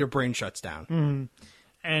your brain shuts down. Mm-hmm.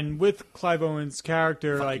 And with Clive Owen's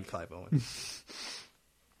character, Fucking Clive Owen.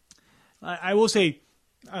 I will say,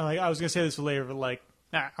 I was going to say this for later, but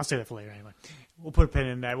I'll say that for later anyway. We'll put a pin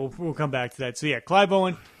in that. We'll come back to that. So yeah, Clive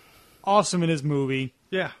Owen, awesome in his movie.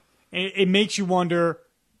 Yeah. It makes you wonder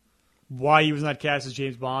why he was not cast as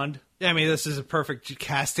James Bond. Yeah, I mean, this is a perfect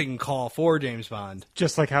casting call for James Bond.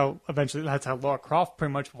 Just like how eventually that's how Lara Croft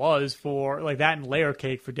pretty much was for that, and Layer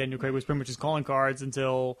Cake for Daniel Craig was pretty much his calling cards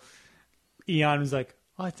until Eon was like,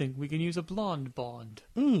 I think we can use a blonde Bond.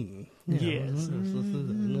 Yes.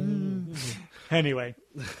 Anyway,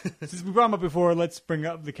 since we brought him up before, let's bring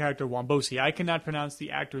up the character Wombosi. I cannot pronounce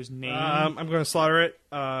the actor's name. I'm going to slaughter it.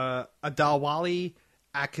 Adalwale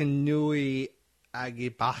Akinwumi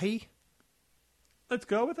Agibahi. Let's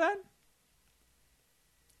go with that.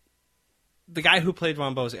 The guy who played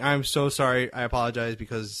Wombosi. I'm so sorry. I apologize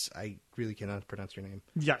because I really cannot pronounce your name.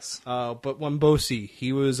 Yes. But Wombosi,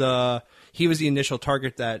 he was the initial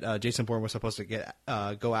target that Jason Bourne was supposed to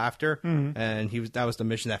go after, and that was the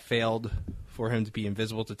mission that failed for him to be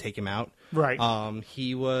invisible to take him out. Right.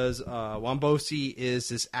 He was Wombosi is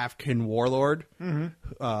this African warlord who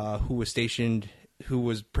was stationed, who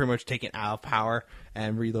was pretty much taken out of power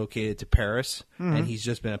and relocated to Paris, and he's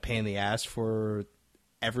just been a pain in the ass for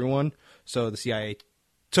everyone. So the CIA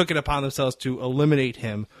took it upon themselves to eliminate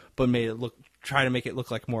him, but try to make it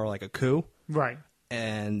look like more like a coup. Right.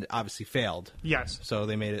 And obviously failed. Yes. So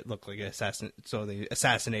they made it look like an assassin. So they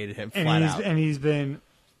assassinated him flat out. And he's been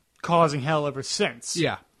causing hell ever since.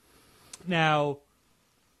 Yeah. Now,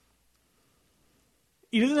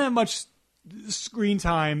 he doesn't have much screen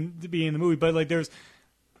time to be in the movie, but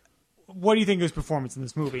what do you think of his performance in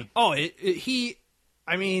this movie? Oh,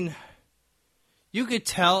 you could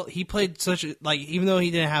tell he played even though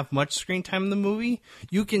he didn't have much screen time in the movie,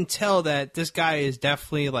 you can tell that this guy is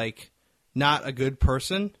definitely not a good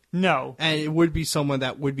person. No. And it would be someone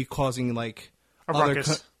that would be causing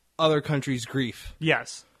other countries grief.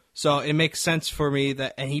 Yes. So it makes sense for me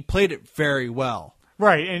and he played it very well.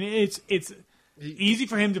 Right, and it's easy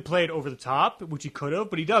for him to play it over the top, which he could have,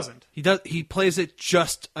 but he doesn't. He plays it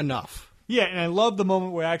just enough. Yeah, and I love the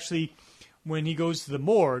moment where actually when he goes to the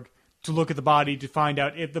morgue to look at the body to find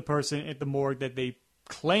out if the person at the morgue that they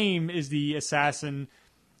claim is the assassin,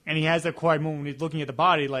 and he has that quiet moment when he's looking at the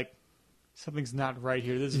body like, something's not right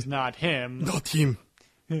here. This is not him. Not him.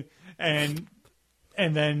 and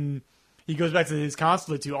then he goes back to his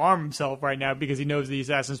consulate to arm himself right now because he knows the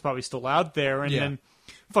assassin's probably still out there. And then,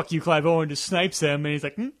 fuck you, Clive Owen just snipes him, and he's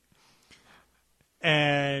like,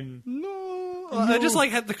 And... No. I just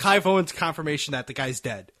had the Clive Owen's confirmation that the guy's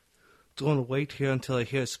dead. Don't wait here until I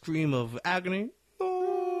hear a scream of agony.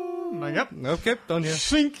 Yep. Okay, done here.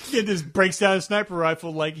 Shink, he just breaks down his sniper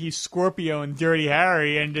rifle like he's Scorpio and Dirty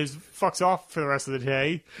Harry and just fucks off for the rest of the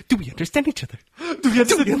day. Do we understand each other? Do we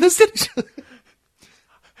understand each other?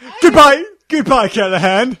 Goodbye,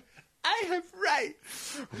 Callahan. I have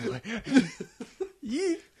rights.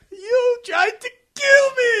 You tried to kill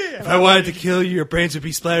me. If I wanted to kill you, your brains would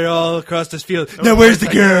be splattered all across this field. Now where's the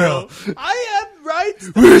girl? I have rights.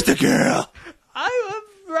 Where's the girl? I have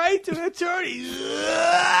right to attorney.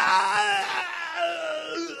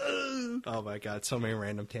 Oh my god, so many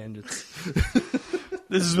random tangents.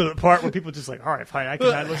 This is the part where people just all right, fine, I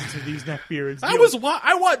cannot listen to these neckbeards.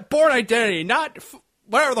 I want Bourne Identity, not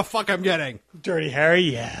whatever the fuck I'm getting. Dirty Harry?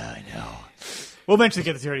 Yeah, I know. We'll eventually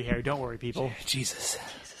get to Dirty Harry, don't worry, people. Jesus.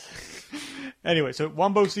 Anyway, so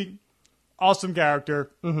Wombosi, awesome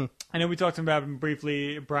character. I know we talked about him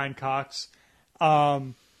briefly, Brian Cox.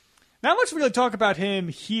 Not much really talk about him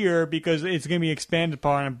here because it's going to be expanded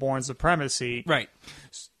upon in Bourne Supremacy. Right.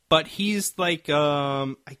 But he's like,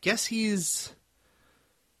 I guess he's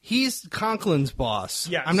Conklin's boss.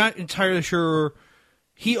 Yes. I'm not entirely sure.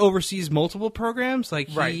 He oversees multiple programs. Like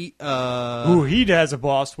Right. he has a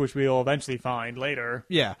boss, which we'll eventually find later.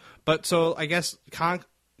 Yeah. But so I guess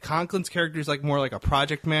Conklin's character is like more like a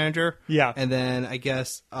project manager. Yeah. And then I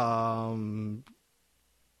guess Ward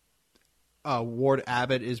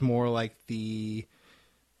Abbott is more like the...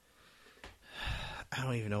 I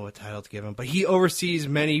don't even know what title to give him, but he oversees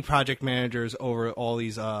many project managers over all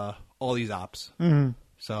these ops. Mm-hmm.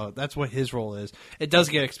 So that's what his role is. It does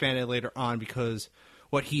get expanded later on because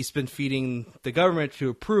what he's been feeding the government to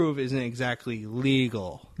approve isn't exactly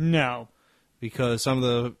legal. No. Because some of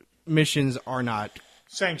the missions are not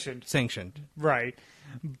sanctioned. Right.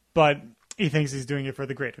 But he thinks he's doing it for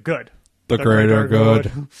the greater good. The greater good.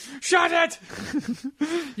 Shut it!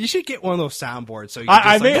 You should get one of those soundboards. So you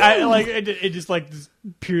it just like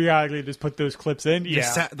periodically just put those clips in.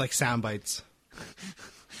 Yeah. Like sound bites.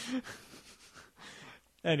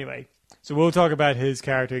 Anyway, so we'll talk about his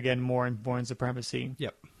character again more in Bourne Supremacy.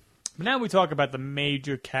 Yep. But now we talk about the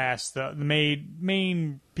major cast, the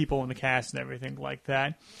main people in the cast and everything like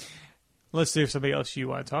that. Let's see if somebody else you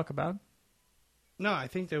want to talk about. No, I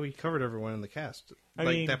think that we covered everyone in the cast. I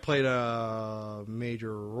mean, that played a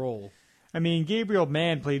major role. I mean, Gabriel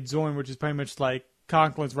Mann played Zorn, which is pretty much like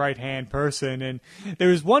Conklin's right-hand person. And there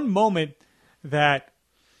was one moment that...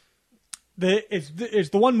 It's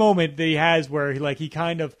the one moment that he has where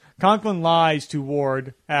Conklin lies to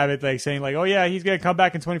Ward Abbott, like saying like, oh yeah, he's gonna come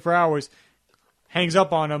back in 24 hours, hangs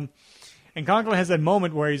up on him, and Conklin has that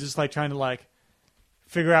moment where he's just like trying to like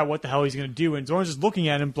figure out what the hell he's gonna do, and Zorn's just looking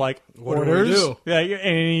at him like, what orders? do? Yeah,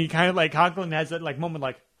 and he kind of like Conklin has that like moment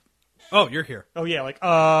like, oh, you're here. Oh yeah, like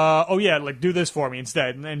oh yeah, like do this for me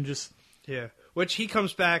instead, and then just yeah, which he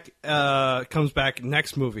comes back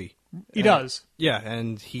next movie. He does. Yeah,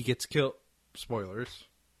 and he gets killed. Spoilers.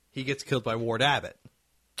 He gets killed by Ward Abbott.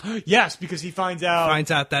 Yes, because he finds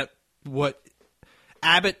out that what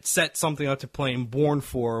Abbott set something up to blame Bourne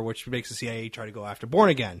for, which makes the CIA try to go after Bourne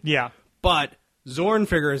again. Yeah, but Zorn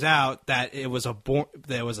figures out that it was a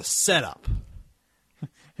setup.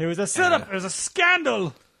 It was a setup. It was a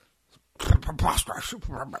scandal.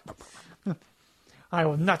 I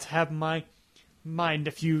will not have my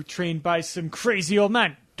nephew trained by some crazy old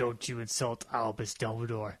man. Don't you insult Albus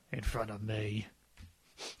Dumbledore in front of me.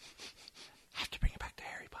 Have to bring it back to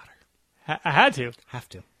Harry Potter. I had to. Have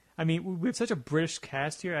to. I mean, we have such a British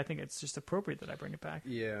cast here. I think it's just appropriate that I bring it back.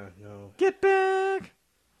 Yeah, no. Get back!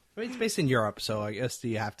 I mean, it's based in Europe, so I guess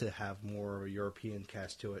you have to have more European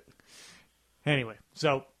cast to it. Anyway,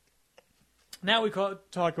 so now we talk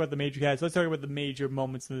about the major cast. Let's talk about the major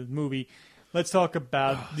moments in the movie. Let's talk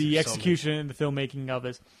about the execution and the filmmaking of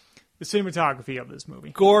this. The cinematography of this movie.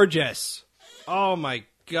 Gorgeous. Oh my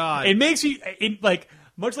god. It makes you like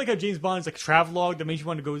much like how James Bond's like a travelogue that makes you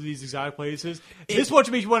want to go to these exotic places. This one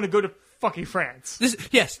makes you want to go to fucking France.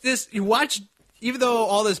 You watch, even though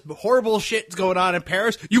all this horrible shit's going on in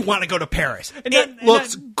Paris, you want to go to Paris. And it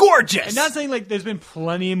looks gorgeous. And not saying like there's been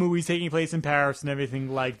plenty of movies taking place in Paris and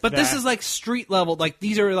everything like that. But this is like street level. Like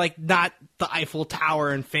these are like not the Eiffel Tower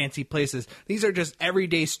and fancy places. These are just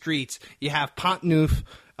everyday streets. You have Pont Neuf.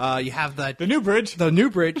 You have the New Bridge. The New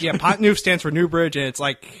Bridge. Yeah, Pont Neuf stands for New Bridge, and it's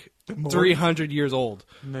like 300 years old.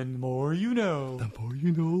 And then the more you know. The more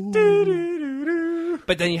you know. Do-do-do-do.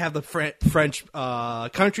 But then you have the French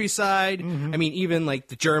countryside. Mm-hmm. I mean, even like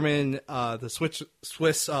the German, the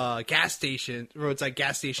Swiss gas station, roadside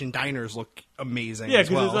gas station diners look amazing. Yeah,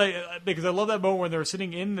 because I love that moment when they're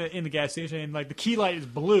sitting in the gas station and like the key light is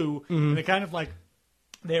blue, and they kind of like.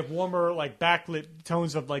 They have warmer, like, backlit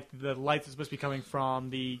tones of, like, the light that's supposed to be coming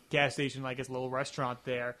from the gas station, like, it's a little restaurant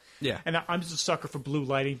there. Yeah. And I'm just a sucker for blue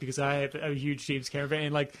lighting because I have a huge James Cameron fan.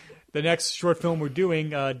 And, like, the next short film we're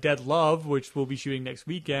doing, Dead Love, which we'll be shooting next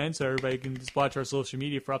weekend, so everybody can just watch our social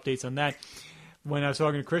media for updates on that. When I was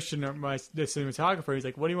talking to Christian, the cinematographer, he's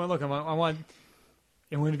like, what do you want to look? I want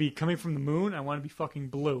it to be coming from the moon. I want to be fucking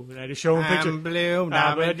blue. And I just show him a picture. I'm blue.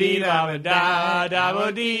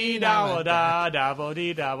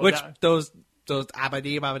 Which those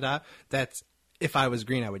abadi, that's if I was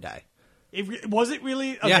green, I would die. Was it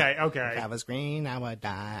really? Okay, yeah. okay. If I was green, I would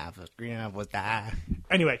die. If I was green, I would die.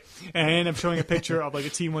 Anyway, and I'm showing a picture of like a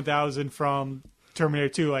T-1000 from Terminator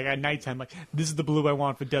 2, like at nighttime, like this is the blue I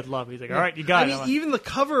want for Dead Love. He's like, all right, you got it. I mean, even the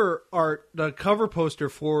cover art, the cover poster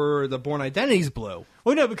for the Bourne Identity is blue.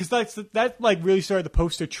 Well, no, because that like really started the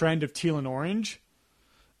poster trend of teal and orange.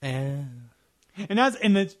 And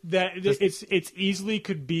It's easily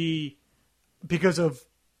could be because of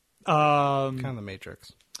kind of the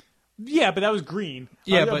Matrix. Yeah, but that was green.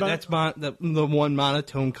 Yeah, but that's the one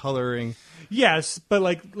monotone coloring. Yes, but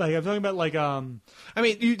like I'm talking about like I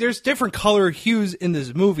mean, there's different color hues in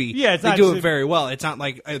this movie. Yeah, they do it very well. It's not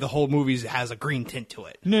like the whole movie has a green tint to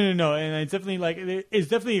it. No, and it's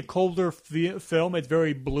definitely a colder film. It's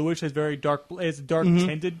very bluish. It's very dark. It's dark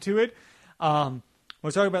tinted to it. We're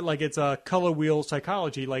talking about like it's a color wheel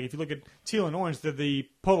psychology. Like if you look at teal and orange, they're the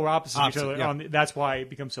polar opposites of each other. Yeah. That's why it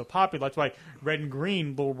becomes so popular. That's why red and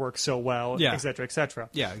green will work so well. Yeah, etc. etc.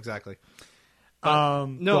 Yeah, exactly. The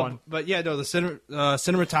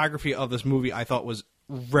cinematography of this movie I thought was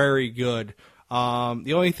very good.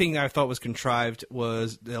 The only thing that I thought was contrived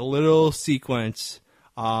was the little sequence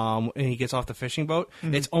when he gets off the fishing boat.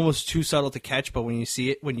 Mm-hmm. It's almost too subtle to catch, but when you see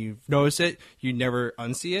it, when you notice it, you never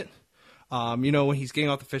unsee it. When he's getting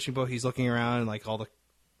off the fishing boat, he's looking around and like all the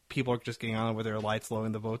people are just getting on with their lights low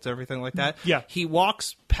in the boats, everything like that. Yeah. He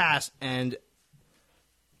walks past and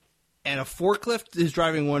a forklift is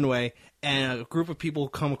driving one way and a group of people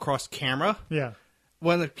come across camera. Yeah.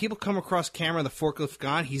 When the people come across camera and the forklift's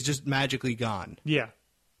gone, he's just magically gone. Yeah.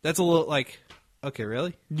 That's a little like, okay,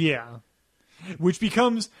 really? Yeah. Which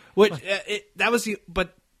becomes... but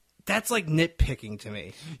that's like nitpicking to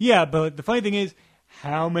me. Yeah, but the funny thing is,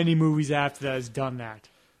 how many movies after that has done that?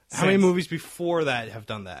 How many movies before that have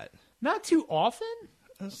done that? Not too often.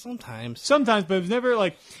 Sometimes, but it was never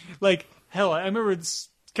like hell. I remember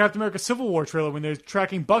Captain America: Civil War trailer when they're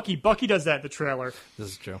tracking Bucky. Bucky does that in the trailer.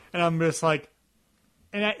 This is true. And I'm just like,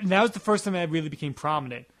 and that was the first time that really became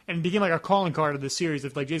prominent and became like a calling card of the series.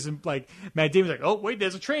 If like Matt Damon's like, oh wait,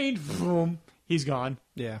 there's a train, boom, he's gone.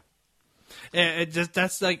 Yeah, and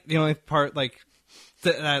that's like the only part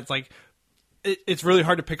that's like. It's really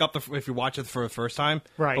hard to pick up if you watch it for the first time.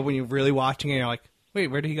 Right. But when you're really watching it, you're like, wait,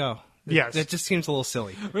 where did he go? Yes. It just seems a little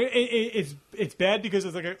silly. It's bad because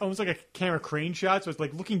it's like almost like a camera crane shot, so it's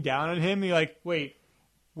like looking down on him, and you're like, wait,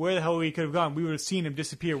 where the hell he could have gone? We would have seen him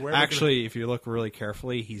disappear. Actually, if you look really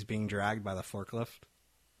carefully, he's being dragged by the forklift.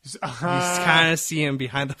 You kind of see him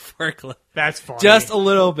behind the forklift. That's funny. Just a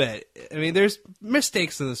little bit. I mean, there's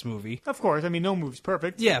mistakes in this movie. Of course. I mean, no movie's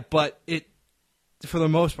perfect. Yeah, but for the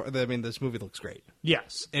most part, I mean, this movie looks great.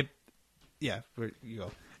 Yes. You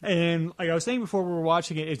go. And like I was saying before we were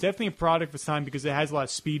watching it, it's definitely a product of its time because it has a lot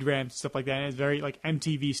of speed ramps and stuff like that. And it's very like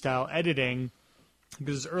MTV style editing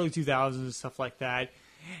because it's early 2000s and stuff like that.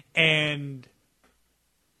 And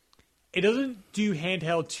it doesn't do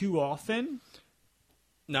handheld too often.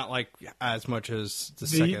 Not like as much as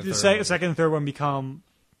the second and third one become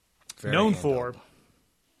very known handheld. For.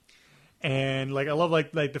 And like I love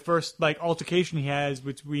like the first like altercation he has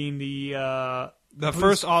between the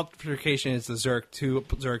first altercation is the two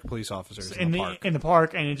Zurich police officers in the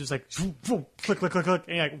park, and it's just like click click click click,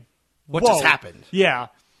 and you're like, what just happened? Yeah,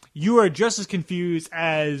 you are just as confused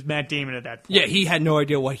as Matt Damon at that point. Yeah, he had no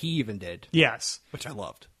idea what he even did. Yes, which I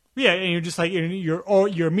loved. Yeah, and you're just like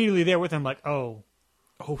you're immediately there with him, like oh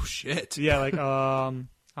shit. Yeah, like I'm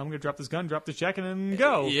gonna drop this gun, drop this jacket, and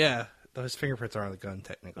go. Yeah. His fingerprints are on the gun,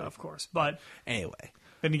 technically. Of course. But anyway.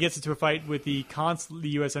 Then he gets into a fight with the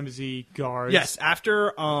U.S. Embassy guards. Yes,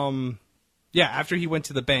 after he went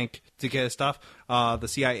to the bank to get his stuff, the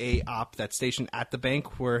CIA op that's stationed at the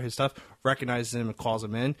bank where his stuff recognizes him and calls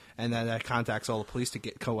him in, and then that contacts all the police to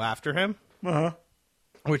go after him. Uh-huh.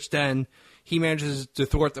 Which then he manages to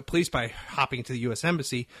thwart the police by hopping to the U.S.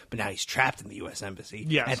 Embassy, but now he's trapped in the U.S. Embassy.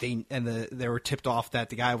 Yes. And they were tipped off that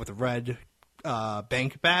the guy with the red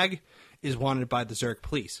bank bag is wanted by the Zurich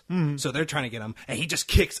police. Mm-hmm. So they're trying to get him, and he just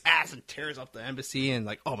kicks ass and tears up the embassy, and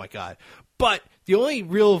like, oh my god. But the only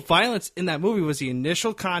real violence in that movie was the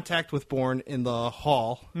initial contact with Bourne in the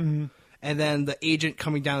hall, mm-hmm. and then the agent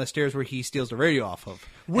coming down the stairs where he steals the radio off of.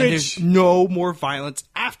 Which... And there's no more violence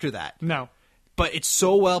after that. No. But it's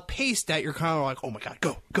so well paced that you're kind of like, oh my god,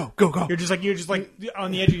 go, go, go, go. You're just like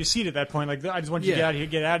on the edge of your seat at that point. Like, I just want you to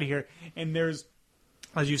get out of here. And there's,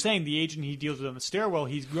 as you're saying, the agent he deals with on the stairwell.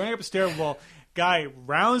 He's going up a stairwell. Guy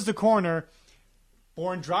rounds the corner.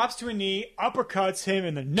 Bourne drops to a knee, uppercuts him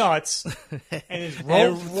in the nuts, and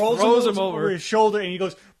rolls him over his shoulder, and he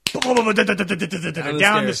goes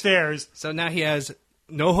down the stairs. So now he has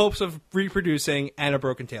no hopes of reproducing and a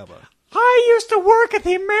broken tailbone. I used to work at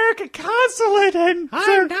the American consulate, and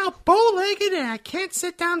I'm now bow-legged, and I can't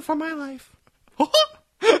sit down for my life. He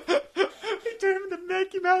turned him into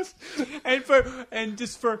Mickey Mouse, and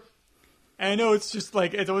I know it's just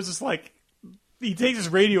like he takes his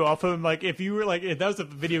radio off of him. Like if that was a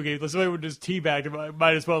video game, somebody would just teabag him. I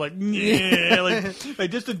might as well like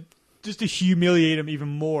just to to humiliate him even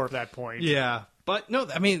more at that point. Yeah. But no,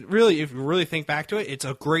 I mean, really, if you really think back to it, it's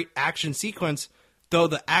a great action sequence, though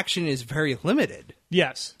the action is very limited.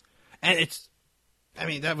 Yes. And it's, I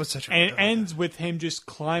mean, that was such a... And it ends with him just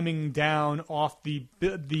climbing down off the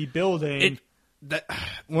building.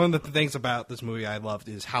 One of the things about this movie I loved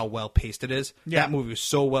is how well paced it is. Yeah. That movie was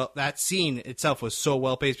so well, that scene itself was so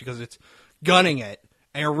well paced because it's gunning it.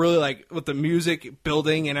 And you're really like, with the music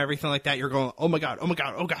building and everything like that, you're going, oh my God, oh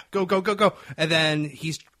God, go, go, go, go. And then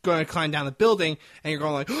he's going to climb down the building, and you're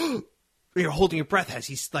going like, oh, you're holding your breath as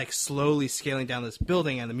he's like slowly scaling down this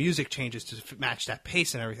building, and the music changes to match that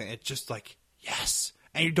pace and everything. It's just like, yes.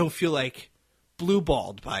 And you don't feel like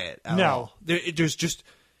blue-balled by it at all. There's just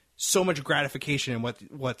so much gratification in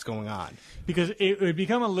what's going on. Because it would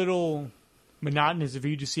become a little monotonous if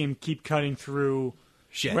you just see him keep cutting through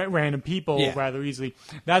random people rather easily.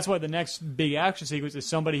 That's why the next big action sequence is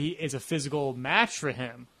somebody is a physical match for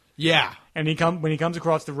him. Yeah. And when he comes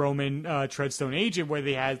across the Roman Treadstone agent where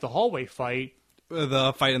they had the hallway fight.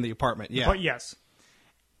 The fight in the apartment, yeah. But yes.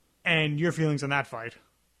 And your feelings on that fight?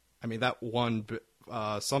 I mean, that won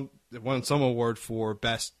some award for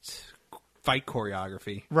best fight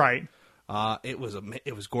choreography. Right. It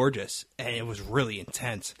was gorgeous, and it was really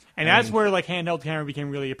intense. And that's where like handheld camera became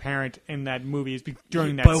really apparent in that movie is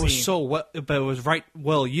during that scene. But it was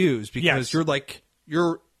well used because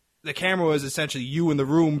the camera was essentially you in the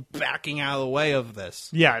room backing out of the way of this.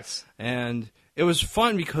 Yes. And it was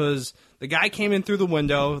fun because the guy came in through the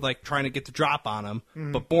window, like trying to get the drop on him,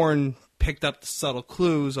 but Bourne picked up the subtle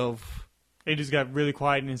clues of. It just got really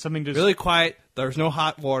quiet and something just really quiet. There was no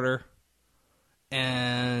hot water.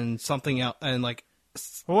 And something else, and like...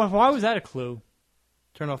 Well, why was that a clue?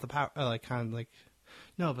 Turn off the power,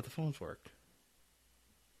 No, but the phones worked.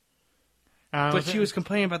 But she was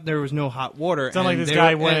complaining about there was no hot water. It's not like this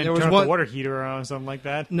guy went and turned off the water heater on or something like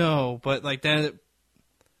that. No, but like then...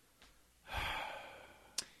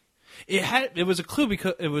 It was a clue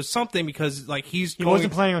because... It was something because like he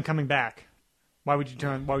wasn't planning on coming back. Why would you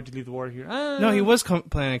leave the water heater? No, he was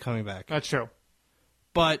planning on coming back. That's true.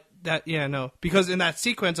 But because in that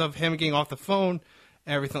sequence of him getting off the phone,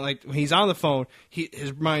 everything like when he's on the phone,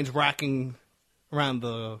 his mind's racking around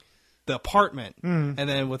the apartment, and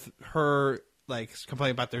then with her like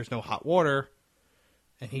complaining about there's no hot water,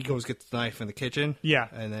 and he goes get the knife in the kitchen,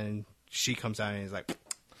 and then she comes out and he's like,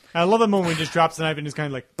 I love the moment when he just drops the knife and just kind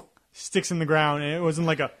of like sticks in the ground, and it wasn't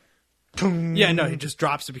like a, he just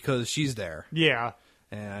drops it because she's there,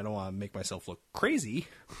 and I don't want to make myself look crazy.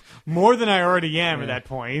 More than I already am at that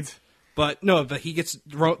point. But no, but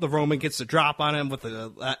the Roman gets the drop on him with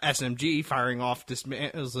the SMG firing off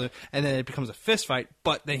and then it becomes a fist fight.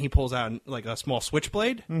 But then he pulls out like a small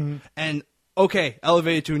switchblade, and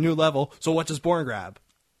elevated to a new level. So what does Bourne grab?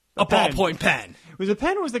 A ballpoint pen. Was it a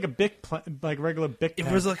pen or was it like a big, like regular Bic pen?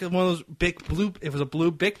 It was like one of those big blue. It was a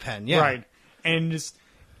blue Bic pen. Yeah, right. And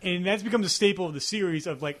that's become a staple of the series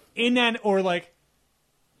of like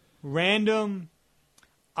random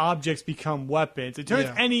objects become weapons. It turns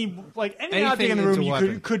any object in the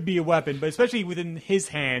room could be a weapon, but especially within his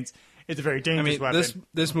hands, it's a very dangerous weapon.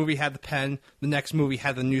 This movie had the pen. The next movie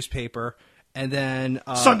had the newspaper, and then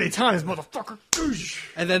Sunday Times, motherfucker.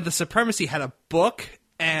 And then the Supremacy had a book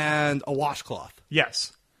and a washcloth.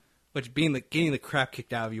 Yes, which getting the crap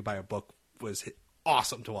kicked out of you by a book was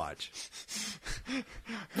awesome to watch.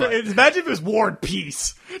 Imagine if it was War and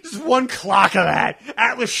Peace. Just one clock of that.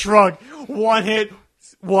 Atlas Shrugged. One hit,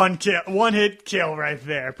 one kill. One hit kill right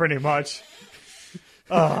there, pretty much.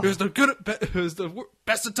 It was the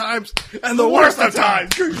best of times and the worst of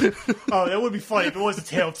times. Oh, that would be funny if it was a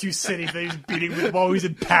Tale of Two Cities that he was beating with while he was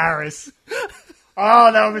in Paris.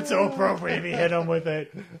 Oh, that would have been so appropriate if he hit him with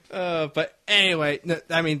it. But anyway,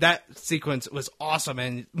 I mean, that sequence was awesome.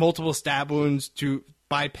 And multiple stab wounds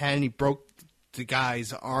by pen. He broke the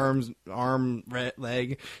guy's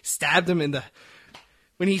leg. Stabbed him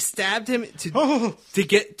when he stabbed him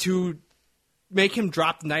to make him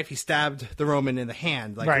drop the knife, he stabbed the Roman in the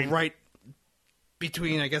hand. Right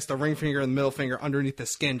between, I guess, the ring finger and the middle finger underneath the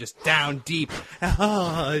skin, just down deep.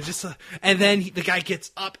 And then the guy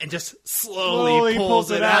gets up and just slowly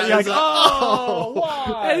pulls it out. You're like,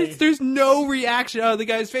 why? And there's no reaction out of the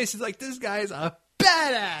guy's face. It's like, this guy's a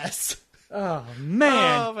badass. Oh,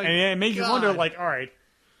 man. And it makes you wonder, like, all right,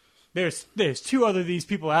 there's two other these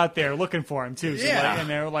people out there looking for him, too. So and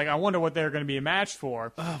they're like, I wonder what they're going to be a match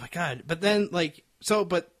for. Oh, my God. But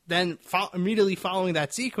then, immediately following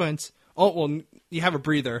that sequence... Oh, well, you have a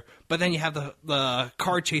breather, but then you have the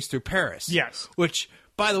car chase through Paris. Yes. Which,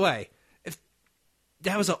 by the way, if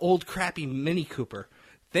that was an old crappy Mini Cooper,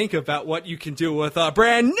 think about what you can do with a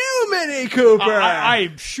brand new Mini Cooper.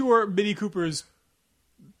 I'm sure Mini Coopers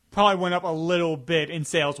probably went up a little bit in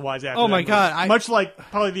sales wise after. Oh my God! Much like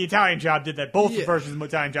probably the Italian Job did that. Both Yeah. versions of the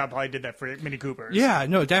Italian Job probably did that for Mini Coopers. Yeah,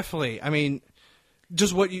 no, definitely. I mean,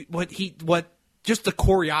 just just the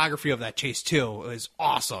choreography of that chase too is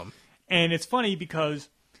awesome. And it's funny because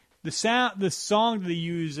the song that they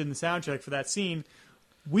use in the soundtrack for that scene,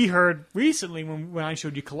 we heard recently when I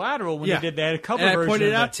showed you Collateral when they did that a cover version. And I pointed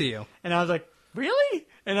it of out that. to you, and I was like, "Really?"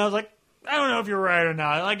 And I was like, "I don't know if you're right or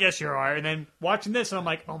not. I guess you are." And then watching this, and I'm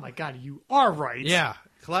like, "Oh my God, you are right." Yeah,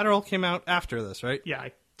 Collateral came out after this, right? Yeah,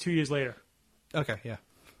 2 years later. Okay, yeah.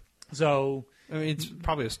 So I mean, it's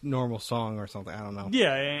probably a normal song or something. I don't know.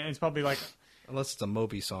 yeah, and it's probably like Unless it's a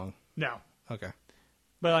Moby song. no. Okay.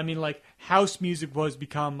 But I mean, like house music was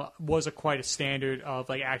quite a standard of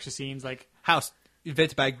like action scenes, like House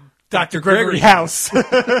invented by Dr. Gregory House.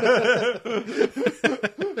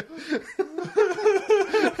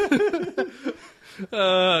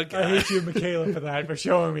 I hate you, Michaela, for that, for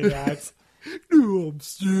showing me that.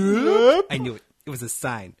 I knew it. It was a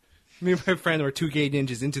sign. Me and my friend were two gay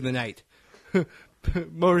ninjas into the night.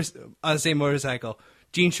 Same motorcycle,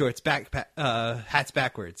 jean shorts, hats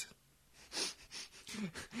backwards.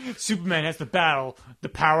 Superman has to battle the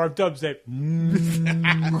power of dubstep.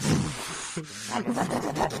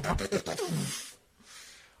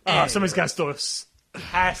 Somebody's got to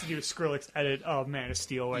has to do a Skrillex edit of Man of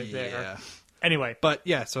Steel right there. Anyway, But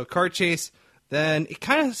yeah, so car chase. Then it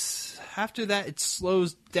kind of after that it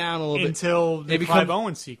slows down a little bit until the It Clive becomes-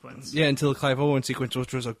 Owen sequence. Yeah, until the Clive Owen sequence,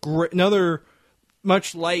 which was another,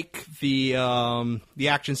 much like the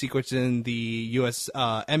action sequence in the U.S.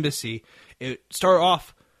 Embassy. It started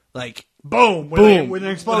off like Boom! boom With an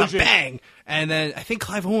explosion. with a bang, and then I think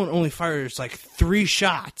Clive Owen only fires like 3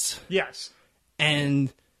 shots, Yes.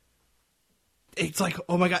 and it's like,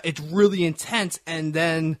 oh my God, it's really intense, and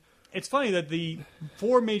then. It's funny that the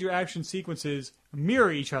 4 major action sequences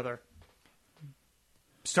mirror each other.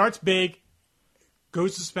 Starts big,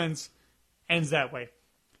 goes suspense, ends that way.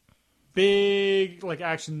 Big, like,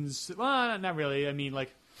 actions... Well, not really. I mean,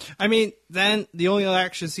 Then the only other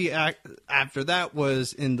action scene after that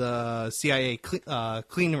was in the CIA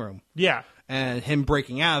clean room. yeah. And him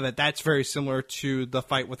breaking out of it, that's very similar to the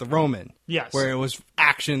fight with the Roman. Yes. Where it was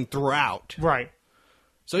action throughout. Right.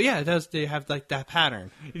 So yeah, it does. They have like that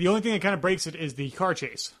pattern. The only thing that kind of breaks it is the car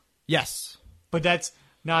chase. Yes. But that's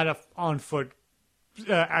not a on-foot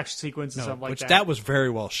action sequence and stuff like which that. that was very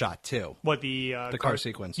well shot too. What, the car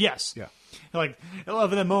sequence. Yes. Yeah. Like, I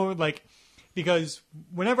love that moment, like, because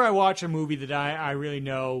whenever I watch a movie that I really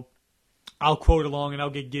know, I'll quote along and I'll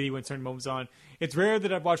get giddy when certain moments on. It's rare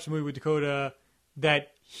that I've watched a movie with Dakota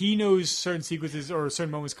that he knows certain sequences or certain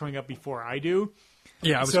moments coming up before I do.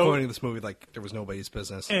 Yeah, I was So- quoting this movie like there was nobody's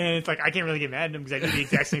business. And it's like, I can't really get mad at him because I do the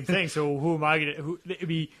exact same thing. So who am I going to... It'd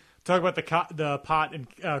be... Talk about the pot and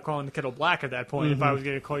calling the kettle black at that point. If I was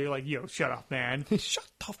going to call you like, yo, shut up, man. Shut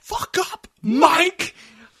the fuck up, Mike!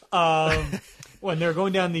 When they're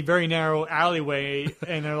going down the very narrow alleyway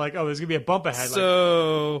and they're like, oh, there's going to be a bump ahead. Like,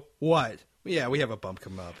 So what? Yeah, we have a bump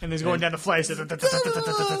coming up. and there's going down the flights in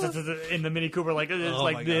the Mini Cooper like, it's Oh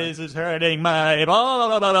like, my this is hurting my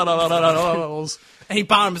balls. And he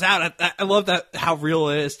bottoms out. I love that how real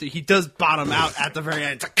it is. He does bottom out at the very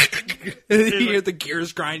end. And you hear the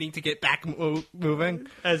gears grinding to get back moving.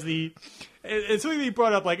 As it's something that you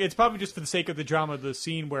brought up, like, it's probably just for the sake of the drama of the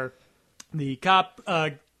scene where the cop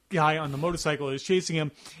guy on the motorcycle is chasing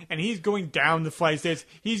him, and he's going down the flight stairs.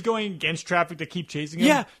 He's going against traffic to keep chasing him.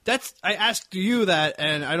 Yeah, I asked you that,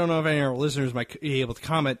 and I don't know if any of our listeners might be able to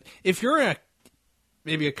comment. If you're in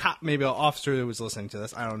maybe a cop, maybe an officer that was listening to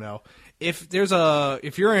this, I don't know. If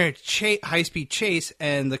you're in a high-speed chase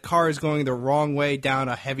and the car is going the wrong way down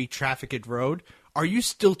a heavy trafficked road, are you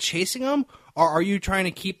still chasing them, or are you trying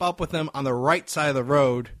to keep up with them on the right side of the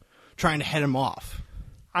road, trying to head them off?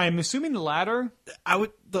 I'm assuming the latter.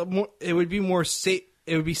 It would be more safe.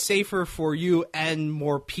 It would be safer for you and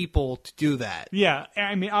more people to do that. Yeah,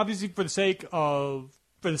 I mean, obviously for the sake of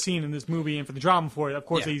the scene in this movie and for the drama for it, of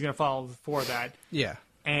course Yeah. he's going to follow for that. Yeah.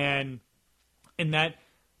 And in that,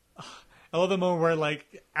 I love the moment where,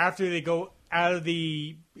 like, after they go out of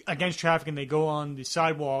against traffic and they go on the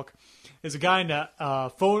sidewalk, there's a guy in a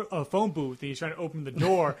phone booth and he's trying to open the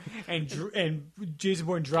door, and Jason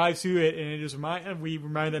Bourne drives through it, and it just remind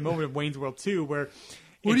that moment of Wayne's World 2 where.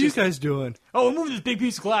 What are you guys doing? Oh, we're moving this big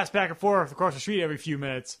piece of glass back and forth across the street every few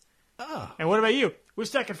minutes. Oh. And what about you? We're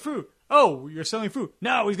stacking fruit. Oh, you're selling fruit.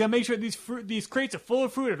 No, he's got to make sure these crates are full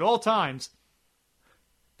of fruit at all times.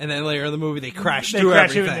 And then later in the movie, they crash They through crash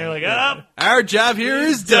everything. and they're like, "Oh, our job here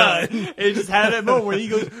is done. It just had that moment where he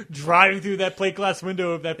goes driving through that plate glass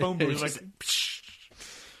window of that phone booth, like,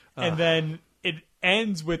 and then it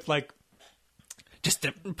ends with like Just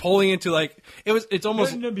pulling into like it's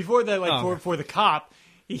almost no, before that, like for the cop,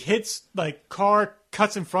 he hits like car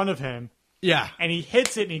cuts in front of him. Yeah. And he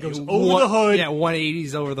hits it and he goes over the hood. Yeah,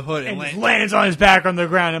 180s over the hood. And lands on his back on the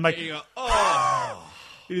ground. I'm like, you go, oh.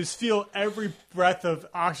 You just feel every breath of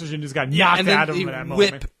oxygen just got knocked out of him in that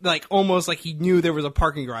moment. Like almost like he knew there was a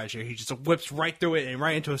parking garage here. He just whips right through it and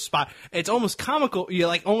right into a spot. It's almost comical. You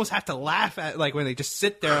like almost have to laugh at like when they just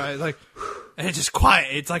sit there like, and it's just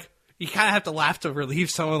quiet. It's like you kind of have to laugh to relieve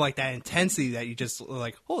some of like that intensity that you just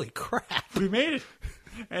like, holy crap. We made it.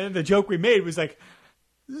 And the joke we made was like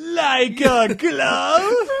a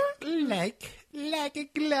glove. like a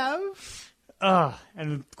glove.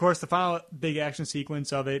 And of course, the final big action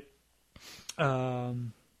sequence of it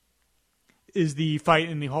is the fight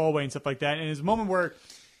in the hallway and stuff like that. And there's a moment where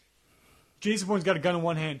Jason Bourne's got a gun in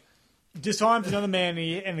one hand, disarms another man,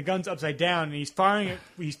 and the gun's upside down, and he's firing it.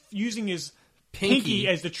 He's using his pinky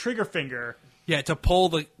as the trigger finger. Yeah, to pull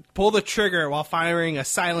the trigger while firing a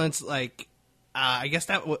silence like I guess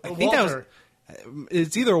that I think that was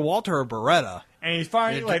it's either Walter or Beretta. And he's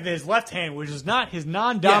firing like his left hand, which is not his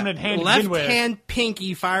non-dominant hand to begin with. Left hand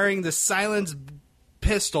pinky firing the silenced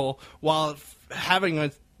pistol while having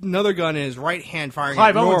another gun in his right hand firing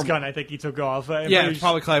Clive Owen's gun, I think he took off. Yeah, it's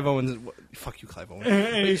probably Clive Owen's. Fuck you, Clive Owen.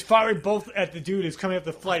 And he's firing both at the dude who's coming up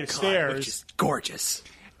the flight of stairs. Which is gorgeous.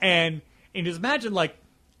 And just imagine, like,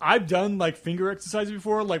 I've done, like, finger exercises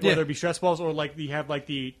before, like, whether it be stress balls or, like, you have, like,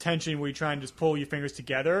 the tension where you try and just pull your fingers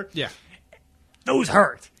together. Yeah. Those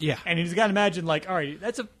hurt. Yeah. And you just got to imagine, like, all right,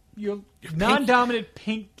 that's your non-dominant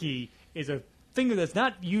pinky is a finger that's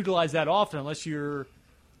not utilized that often unless you're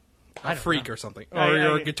a freak or something. Or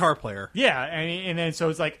you're a guitar player. Yeah. And then so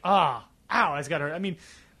it's like, ow, that's got to hurt. I mean,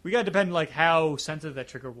 we got to depend, like, how sensitive that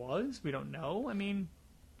trigger was. We don't know. I mean,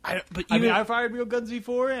 I've fired real guns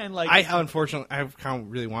before, and like unfortunately, I kind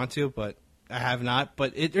of really want to, but I have not.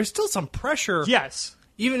 But there's still some pressure. Yes,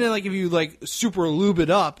 even like if you like super lube it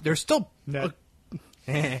up, there's still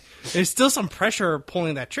there's still some pressure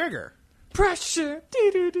pulling that trigger. Pressure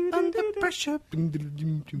under pressure.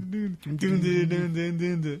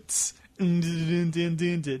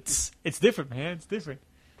 It's different, man. It's different.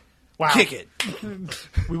 Wow. Kick it.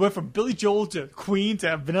 We went from Billy Joel to Queen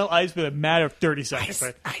to Vanilla Ice in a matter of 30 seconds.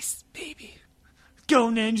 Ice, baby. Go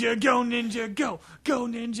ninja, go ninja, go. Go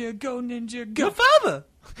ninja, go ninja, go. My father.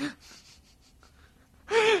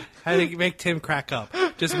 How do you make Tim crack up?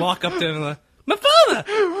 Just walk up to him and like, my father!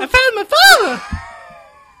 I found my father!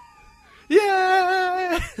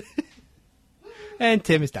 Yeah! And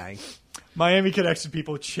Tim is dying. Miami Connection,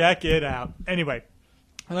 people, check it out. Anyway.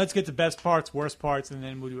 Let's get to best parts, worst parts, and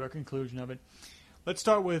then we'll do our conclusion of it. Let's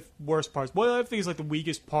start with worst parts. What do you think is like the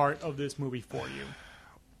weakest part of this movie for you?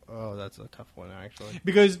 Oh, that's a tough one, actually.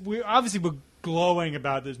 Because we're glowing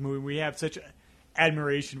about this movie. We have such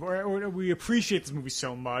admiration, or we appreciate this movie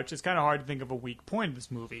so much. It's kind of hard to think of a weak point in this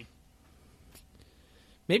movie.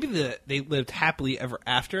 Maybe they lived happily ever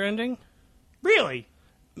after ending? Really?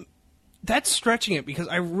 That's stretching it, because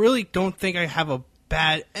I really don't think I have a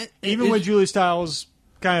bad... Even with Julia Stiles...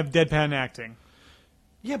 kind of deadpan acting.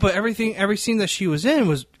 Yeah, but every scene that she was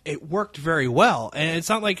in it worked very well, and it's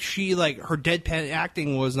not like her deadpan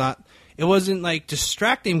acting wasn't like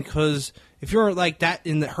distracting, because if you're like that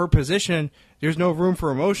in her position, there's no room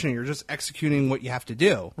for emotion. You're just executing what you have to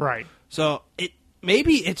do. Right. So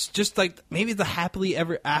maybe it's just like the happily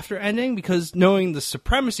ever after ending, because knowing the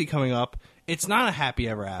supremacy coming up, it's not a happy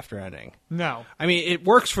ever after ending. No. I mean, it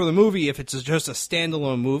works for the movie if it's just a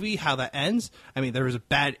standalone movie, how that ends. I mean, there was a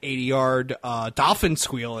bad 80-yard dolphin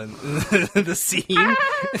squeal in the scene.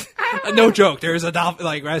 No joke. There's a dolphin,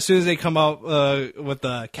 like, as soon as they come out with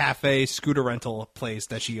the cafe scooter rental place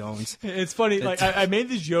that she owns. It's funny. Like, I made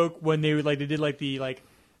this joke when they did the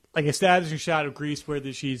establishing shot of Greece where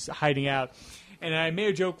she's hiding out. And I made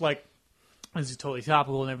a joke, like, this is totally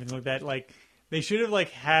topical and everything like that. Like, they should have, like,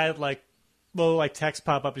 had, like, little like text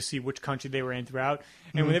pop up to see which country they were in throughout.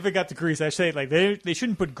 And whenever it got to Greece, I say like they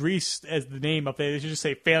shouldn't put Greece as the name up there. They should just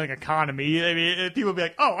say failing economy. I mean, people would be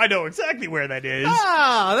like, oh, I know exactly where that is.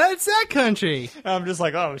 Ah, that's that country. I'm just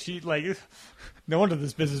like, oh, no wonder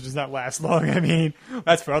this business does not last long. I mean,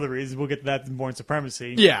 that's for other reasons. We'll get to that in Bourne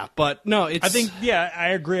Supremacy. Yeah, but no, I think, I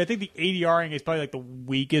agree. I think the ADRing is probably like the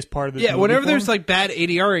weakest part of this movie. Yeah, whenever there's like bad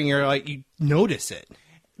ADRing, you notice it.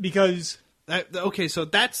 Because... okay, so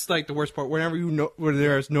that's like the worst part. Whenever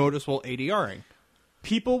there's noticeable ADRing,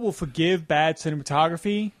 people will forgive bad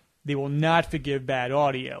cinematography they will not forgive bad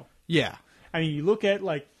audio. Yeah. I mean, you look at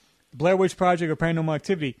like Blair Witch Project or Paranormal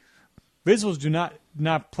Activity. Visuals do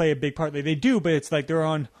not play a big part. They do, but it's like they're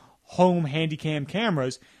on home handycam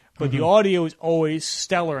cameras. But the audio is always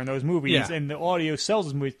stellar in those movies, and the audio sells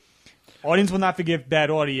those movies. Audience will not forgive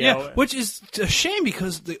bad audio. Yeah, which is a shame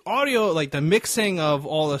because the audio, like the mixing of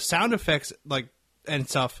all the sound effects, like and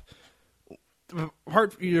stuff.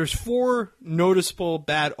 There's 4 noticeable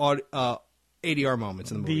bad ADR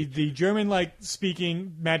moments in the movie. The German like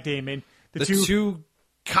speaking Matt Damon. The two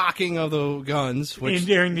cocking of the guns,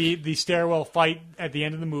 during the stairwell fight at the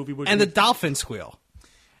end of the movie, the dolphin squeal.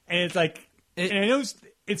 And it's like, and I know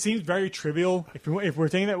it seems very trivial if we're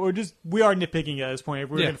thinking that we are nitpicking at this point. If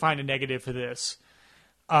we're going to find a negative for this,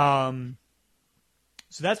 so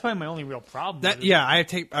that's probably my only real problem.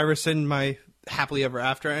 I rescind my happily ever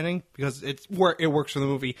after ending because it works for the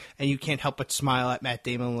movie, and you can't help but smile at Matt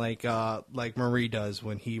Damon like Marie does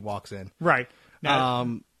when he walks in. Right.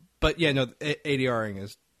 Now, but yeah, no, ADRing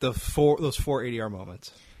is those 4 ADR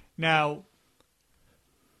moments. Now,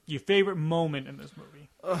 your favorite moment in this movie,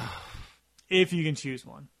 if you can choose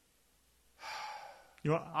one.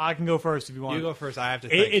 I can go first if you want. You go first. I have to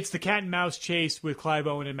think. It's the cat and mouse chase with Clive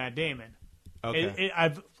Owen and Matt Damon. Okay.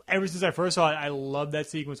 Ever since I first saw it, I love that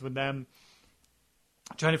sequence with them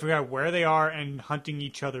trying to figure out where they are and hunting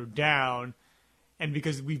each other down. And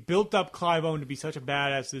because we've built up Clive Owen to be such a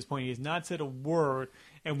badass to this point, he has not said a word,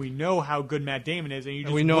 and we know how good Matt Damon is.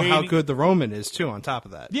 And we know how good the Roman is, too, on top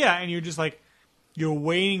of that. Yeah, and you're just like, you're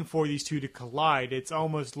waiting for these two to collide. It's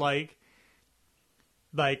almost like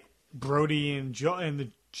Brody and the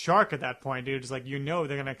shark at that point. You're just like, they're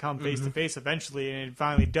going to come face to face eventually, and it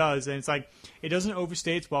finally does. And it's like, it doesn't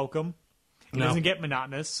overstay its welcome. It doesn't get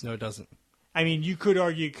monotonous. No, it doesn't. I mean, you could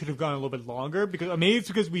argue it could have gone a little bit longer because maybe it's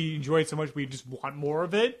because we enjoy it so much we just want more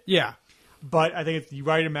of it. Yeah. But I think it's the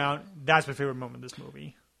right amount. That's my favorite moment of this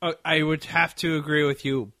movie. I would have to agree with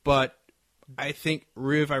you, but I think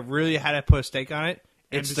if I really had to put a stake on it,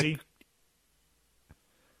 it's Embassy?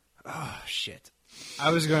 Oh, shit. I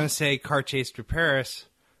was going to say car chase through Paris,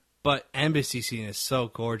 but Embassy scene is so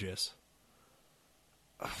gorgeous.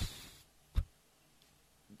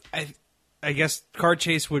 I guess car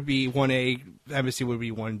chase would be 1A, Embassy would be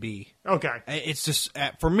 1B. Okay. It's just,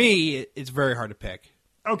 for me, it's very hard to pick.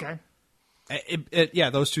 Okay.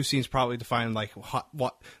 Those 2 scenes probably define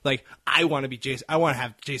what I want to be Jason. I want to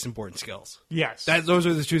have Jason Bourne skills. Yes. Those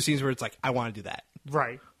are the 2 scenes where it's like I want to do that.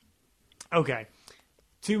 Right. Okay.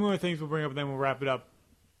 2 more things we'll bring up, and then we'll wrap it up.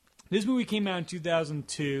 This movie came out in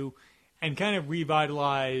 2002 and kind of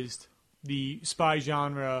revitalized the spy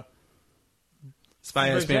genre.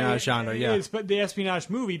 Spy espionage genre, yeah. It's the espionage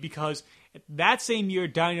movie because that same year,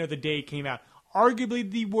 Die Another Day came out. Arguably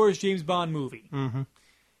the worst James Bond movie. Mm-hmm.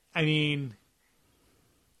 I mean,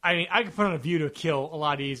 I could put on A View to a Kill a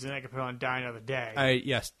lot easier than I could put on Die Another Day.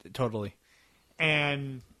 Yes, totally.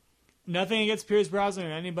 And nothing against Pierce Brosnan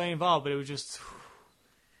or anybody involved, but it was just...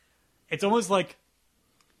 It's almost like...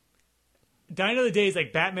 Die Another Day is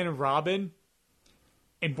like Batman and Robin,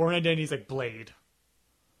 and Bourne Identity is like Blade.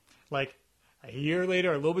 Like, a year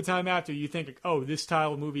later, or a little bit of time after, you think, oh, this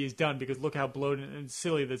style of movie is done because look how bloated and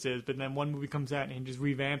silly this is. But then one movie comes out and just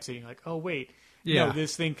revamps it. And you're like, oh, wait. Yeah. No,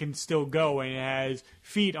 this thing can still go and it has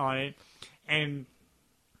feet on it. And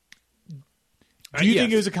do you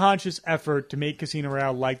think it was a conscious effort to make Casino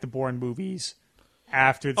Royale like the Bourne movies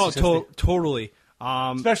after the success? Totally.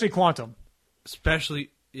 Especially Quantum.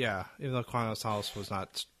 Yeah. Even though Quantum of Solace was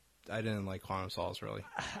not... I didn't like Quantum of Solace, really.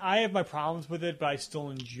 I have my problems with it, but I still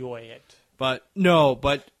enjoy it. But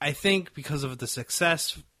I think because of the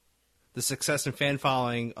success and fan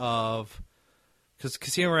following of... Because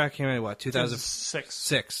Casino Royale came out in, what,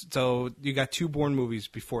 2006? So you got 2 Bourne movies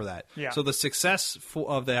before that. Yeah. So the success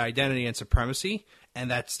of the Identity and Supremacy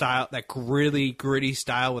and that style, that really gritty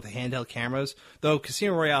style with the handheld cameras, though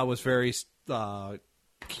Casino Royale was very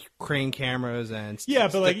crane cameras and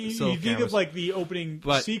but like you think cameras. of like the opening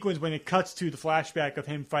sequence when it cuts to the flashback of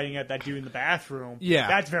him fighting at that dude in the bathroom. Yeah,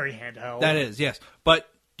 that's very handheld. That is, yes, but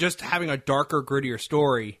just having a darker, grittier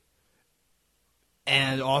story.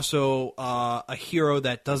 And also a hero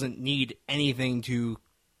that doesn't need anything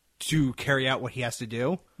to carry out what he has to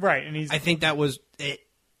do. Right, and I think that was it.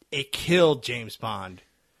 It killed James Bond.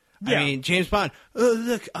 Yeah. I mean, James Bond. Oh,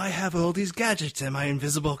 look, I have all these gadgets in my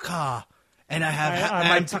invisible car, and I have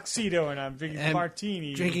my tuxedo, and I'm drinking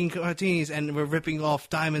martinis, and we're ripping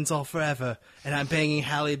off diamonds all forever, and I'm banging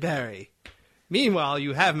Halle Berry. Meanwhile,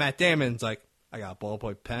 you have Matt Damon's like, I got a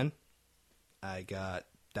ballpoint pen, I got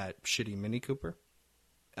that shitty Mini Cooper.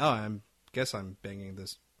 Oh, I guess I'm banging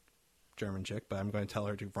this German chick, but I'm going to tell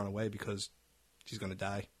her to run away because she's going to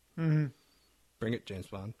die. Mm-hmm. Bring it, James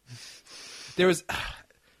Bond. There was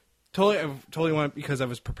totally went because I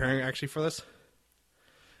was preparing actually for this.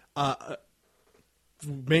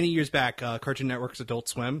 Many years back, Cartoon Network's Adult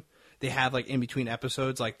Swim, they have like in between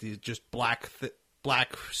episodes like the just black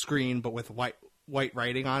screen but with white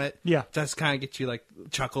writing on it. Yeah, just kind of get you like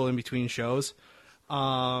chuckle in between shows.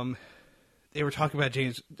 They were talking about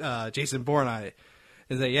Jason Bourne on it.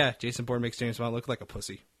 Is that Jason Bourne makes James Bond look like a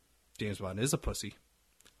pussy. James Bond is a pussy.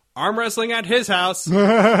 Arm wrestling at his house.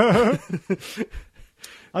 I'm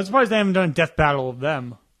surprised they haven't done a death battle of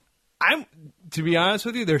them. To be honest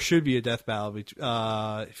with you, there should be a death battle.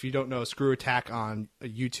 If you don't know, Screw Attack on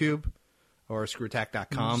YouTube or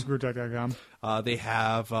screwattack.com. Screwattack.com. They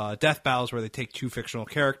have death battles where they take two fictional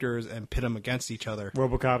characters and pit them against each other.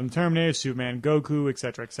 RoboCop and Terminator, Superman, Goku,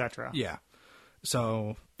 etc., etc. Yeah.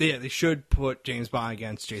 So they should put James Bond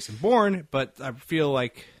against Jason Bourne, but I feel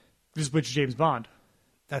like just which James Bond.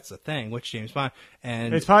 That's the thing. Which James Bond?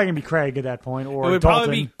 And it's probably gonna be Craig at that point, or it would Dalton.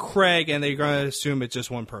 probably be Craig, and they're gonna assume it's just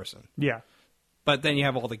one person. Yeah. But then you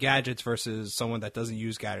have all the gadgets versus someone that doesn't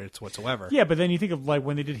use gadgets whatsoever. Yeah, but then you think of like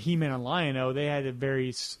when they did He-Man and Lion-O, they had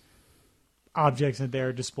various objects at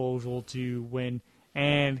their disposal to win,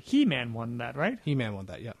 and He-Man won that, right? He-Man won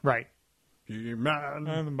that, yeah. Right. He-Man.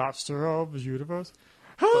 And the master of the universe.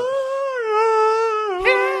 I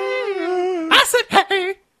said,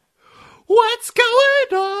 hey, what's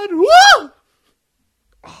going on? Woo!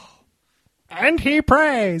 Oh. And he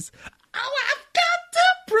prays. Oh, I've got to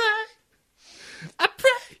pray. I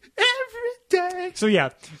pray every day. So yeah,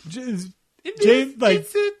 In James, this like,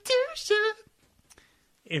 institution.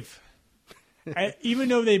 even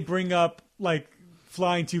though they bring up like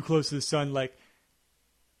flying too close to the sun, like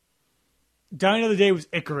Die Another Day was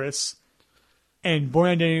Icarus, and Bourne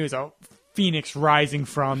Identity was a phoenix rising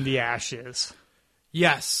from the ashes.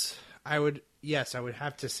 Yes, I would. Yes, I would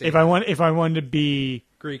have to say. If I wanted to be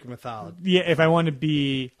Greek mythology. Yeah, if I want to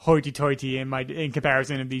be hoity-toity in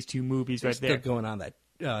comparison of these two movies, right there. Still going on that.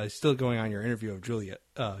 Still going on your interview of Julia,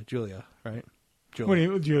 right? Julia. What do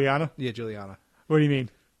you, Juliana? Yeah, Juliana. What do you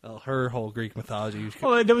mean? Well, her whole Greek mythology.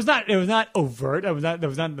 Well, it was not overt. That was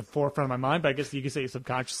not in the forefront of my mind. But I guess you could say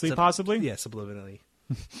subconsciously, possibly. Yeah, subliminally.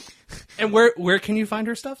 And where can you find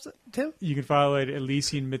her stuff, Tim? You can follow it at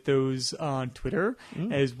Elysian Mythos on Twitter,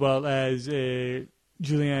 as well as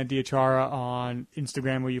Juliana Diachara on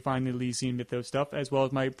Instagram, where you find the Elysian Mythos stuff, as well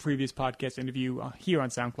as my previous podcast interview here on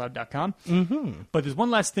SoundCloud.com. Mm-hmm. But there's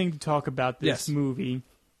one last thing to talk about this movie.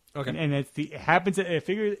 Okay. And it's it happens. I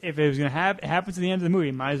figure if it was going to happen, it happens at the end of the movie.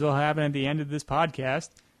 It might as well happen at the end of this podcast.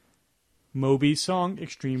 Moby's song,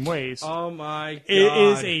 Extreme Ways. Oh my God. It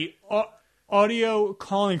is a audio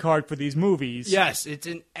calling card for these movies. Yes, it's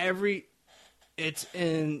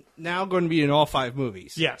in now going to be in all 5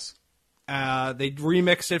 movies. Yes. They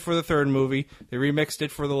remixed it for the 3rd movie. They remixed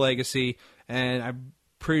it for the Legacy, and I'm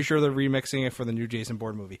pretty sure they're remixing it for the new Jason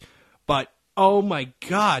Bourne movie. But oh my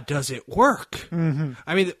God, does it work? Mm-hmm.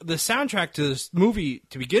 I mean, the soundtrack to this movie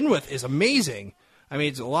to begin with is amazing. I mean,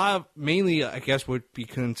 it's a lot of mainly, I guess, would be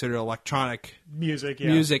considered electronic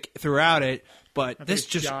music throughout it. But I this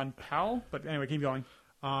think just John Powell. But anyway, keep going.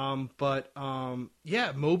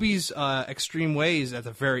 Moby's Extreme Ways at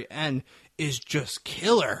the very end is just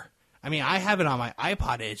killer. I mean, I have it on my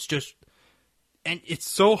iPod. It's just, and it's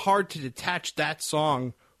so hard to detach that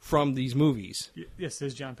song from these movies. Yes,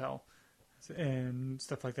 there's John Powell and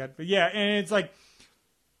stuff like that. But yeah, and it's like,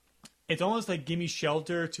 it's almost like "Gimme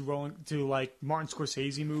Shelter" to like Martin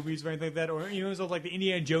Scorsese movies or anything like that, or so like the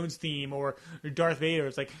Indiana Jones theme or Darth Vader.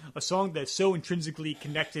 It's like a song that's so intrinsically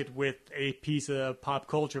connected with a piece of pop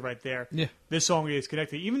culture right there. Yeah, this song is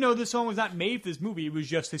connected, even though this song was not made for this movie. It was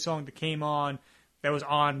just a song that came on, that was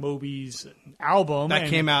on Moby's album that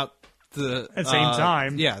came out at the same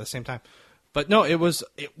time. Yeah, the same time. But no, it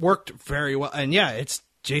worked very well, and yeah, it's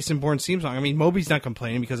Jason Bourne's theme song. I mean, Moby's not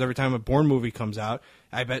complaining because every time a Bourne movie comes out,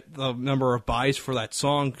 I bet the number of buys for that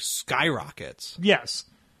song skyrockets. Yes.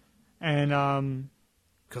 And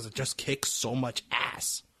because it just kicks so much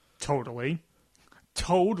ass. Totally.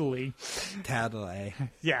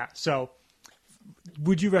 Yeah. So,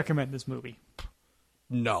 would you recommend this movie?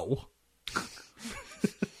 No.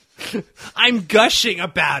 I'm gushing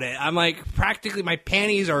about it. I'm like, practically my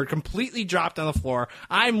panties are completely dropped on the floor.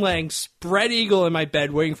 I'm laying spread eagle in my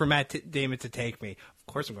bed waiting for Matt Damon to take me. Of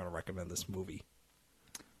course I'm going to recommend this movie.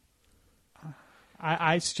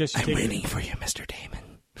 I suggest you I'm waiting for you, Mr.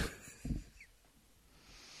 Damon.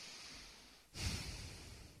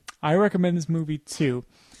 I recommend this movie too.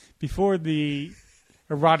 Before the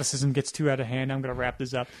eroticism gets too out of hand, I'm going to wrap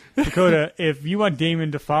this up. Dakota, if you want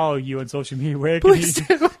Damon to follow you on social media, where can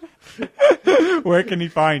Where can he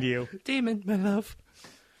find you? Damon, my love.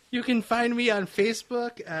 You can find me on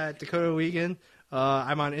Facebook at Dakota Wiegand.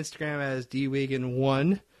 I'm on Instagram as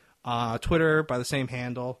dwiegand1, Twitter by the same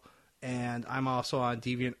handle, and I'm also on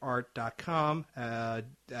deviantart.com, at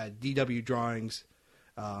DW Drawings.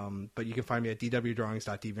 But you can find me at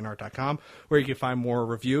dwdrawings.deviantart.com, where you can find more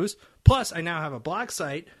reviews. Plus, I now have a blog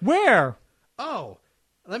site. Where? Oh,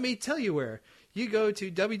 let me tell you where. You go to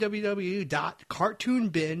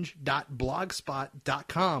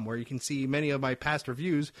www.cartoonbinge.blogspot.com, where you can see many of my past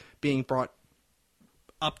reviews being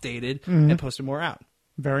updated and posted more out.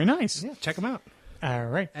 Very nice. Yeah, check them out. All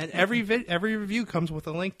right. And every review comes with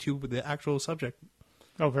a link to the actual subject.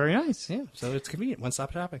 Oh, very nice. Yeah, so it's convenient.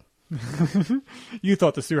 One-stop shopping. You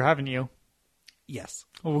thought this through, haven't you? Yes.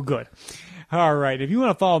 Oh, well, good. All right. If you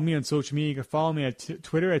want to follow me on social media, you can follow me at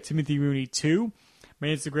Twitter at TimothyRooney2. My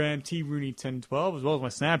Instagram, TRooney1012, as well as my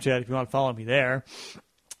Snapchat if you want to follow me there.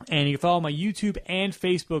 And you can follow my YouTube and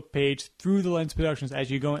Facebook page Through the Lens Productions as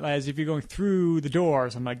if you're going through the door or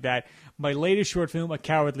something like that. My latest short film, A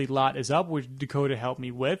Cowardly Lot, is up, which Dakota helped me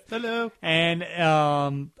with. Hello. And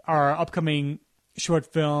our upcoming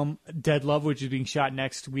short film, Dead Love, which is being shot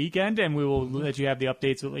next weekend, and we will let you have the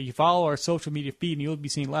updates. You follow our social media feed, and you'll be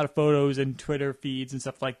seeing a lot of photos and Twitter feeds and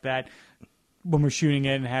stuff like that when we're shooting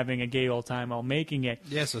it and having a gay old time while making it.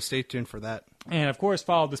 Yeah, so stay tuned for that. And, of course,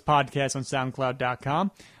 follow this podcast on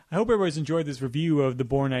SoundCloud.com. I hope everybody's enjoyed this review of The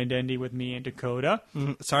Bourne Identity with me and Dakota.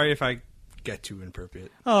 Sorry if I get too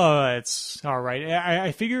inappropriate. Oh, it's all right.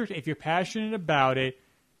 I figured if you're passionate about it,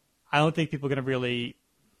 I don't think people are going to really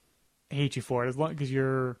hate you for it, as long because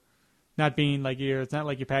you're not being like it's not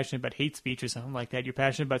like you're passionate about hate speech or something like that. You're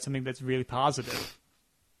passionate about something that's really positive.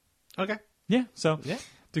 Okay. Yeah. So, Yeah.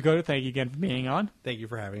 Dakota, thank you again for being on. Thank you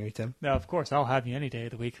for having me, Tim. Now, of course, I'll have you any day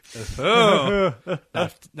of the week. Oh.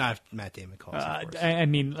 not if Matt Damon calls, of course. I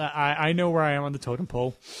mean, I know where I am on the totem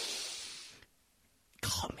pole.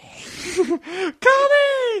 Call me. Call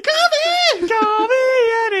me! Call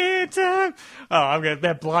me anytime! Oh, I'm gonna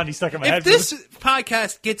that Blondie stuck in my head. If this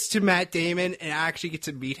podcast gets to Matt Damon and I actually get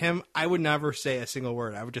to meet him, I would never say a single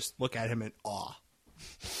word. I would just look at him in awe.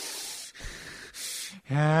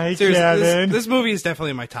 Hi, Seriously, Kevin. this movie is definitely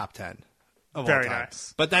in my top 10 of Very all time.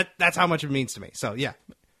 nice. But that's how much it means to me. So, yeah,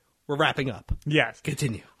 we're wrapping up. Yes.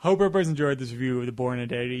 Continue. Hope everybody's enjoyed this review of The Bourne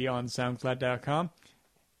Identity on SoundCloud.com.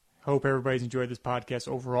 Hope everybody's enjoyed this podcast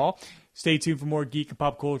overall. Stay tuned for more geek and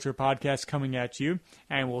pop culture podcasts coming at you,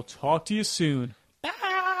 and we'll talk to you soon. Bye.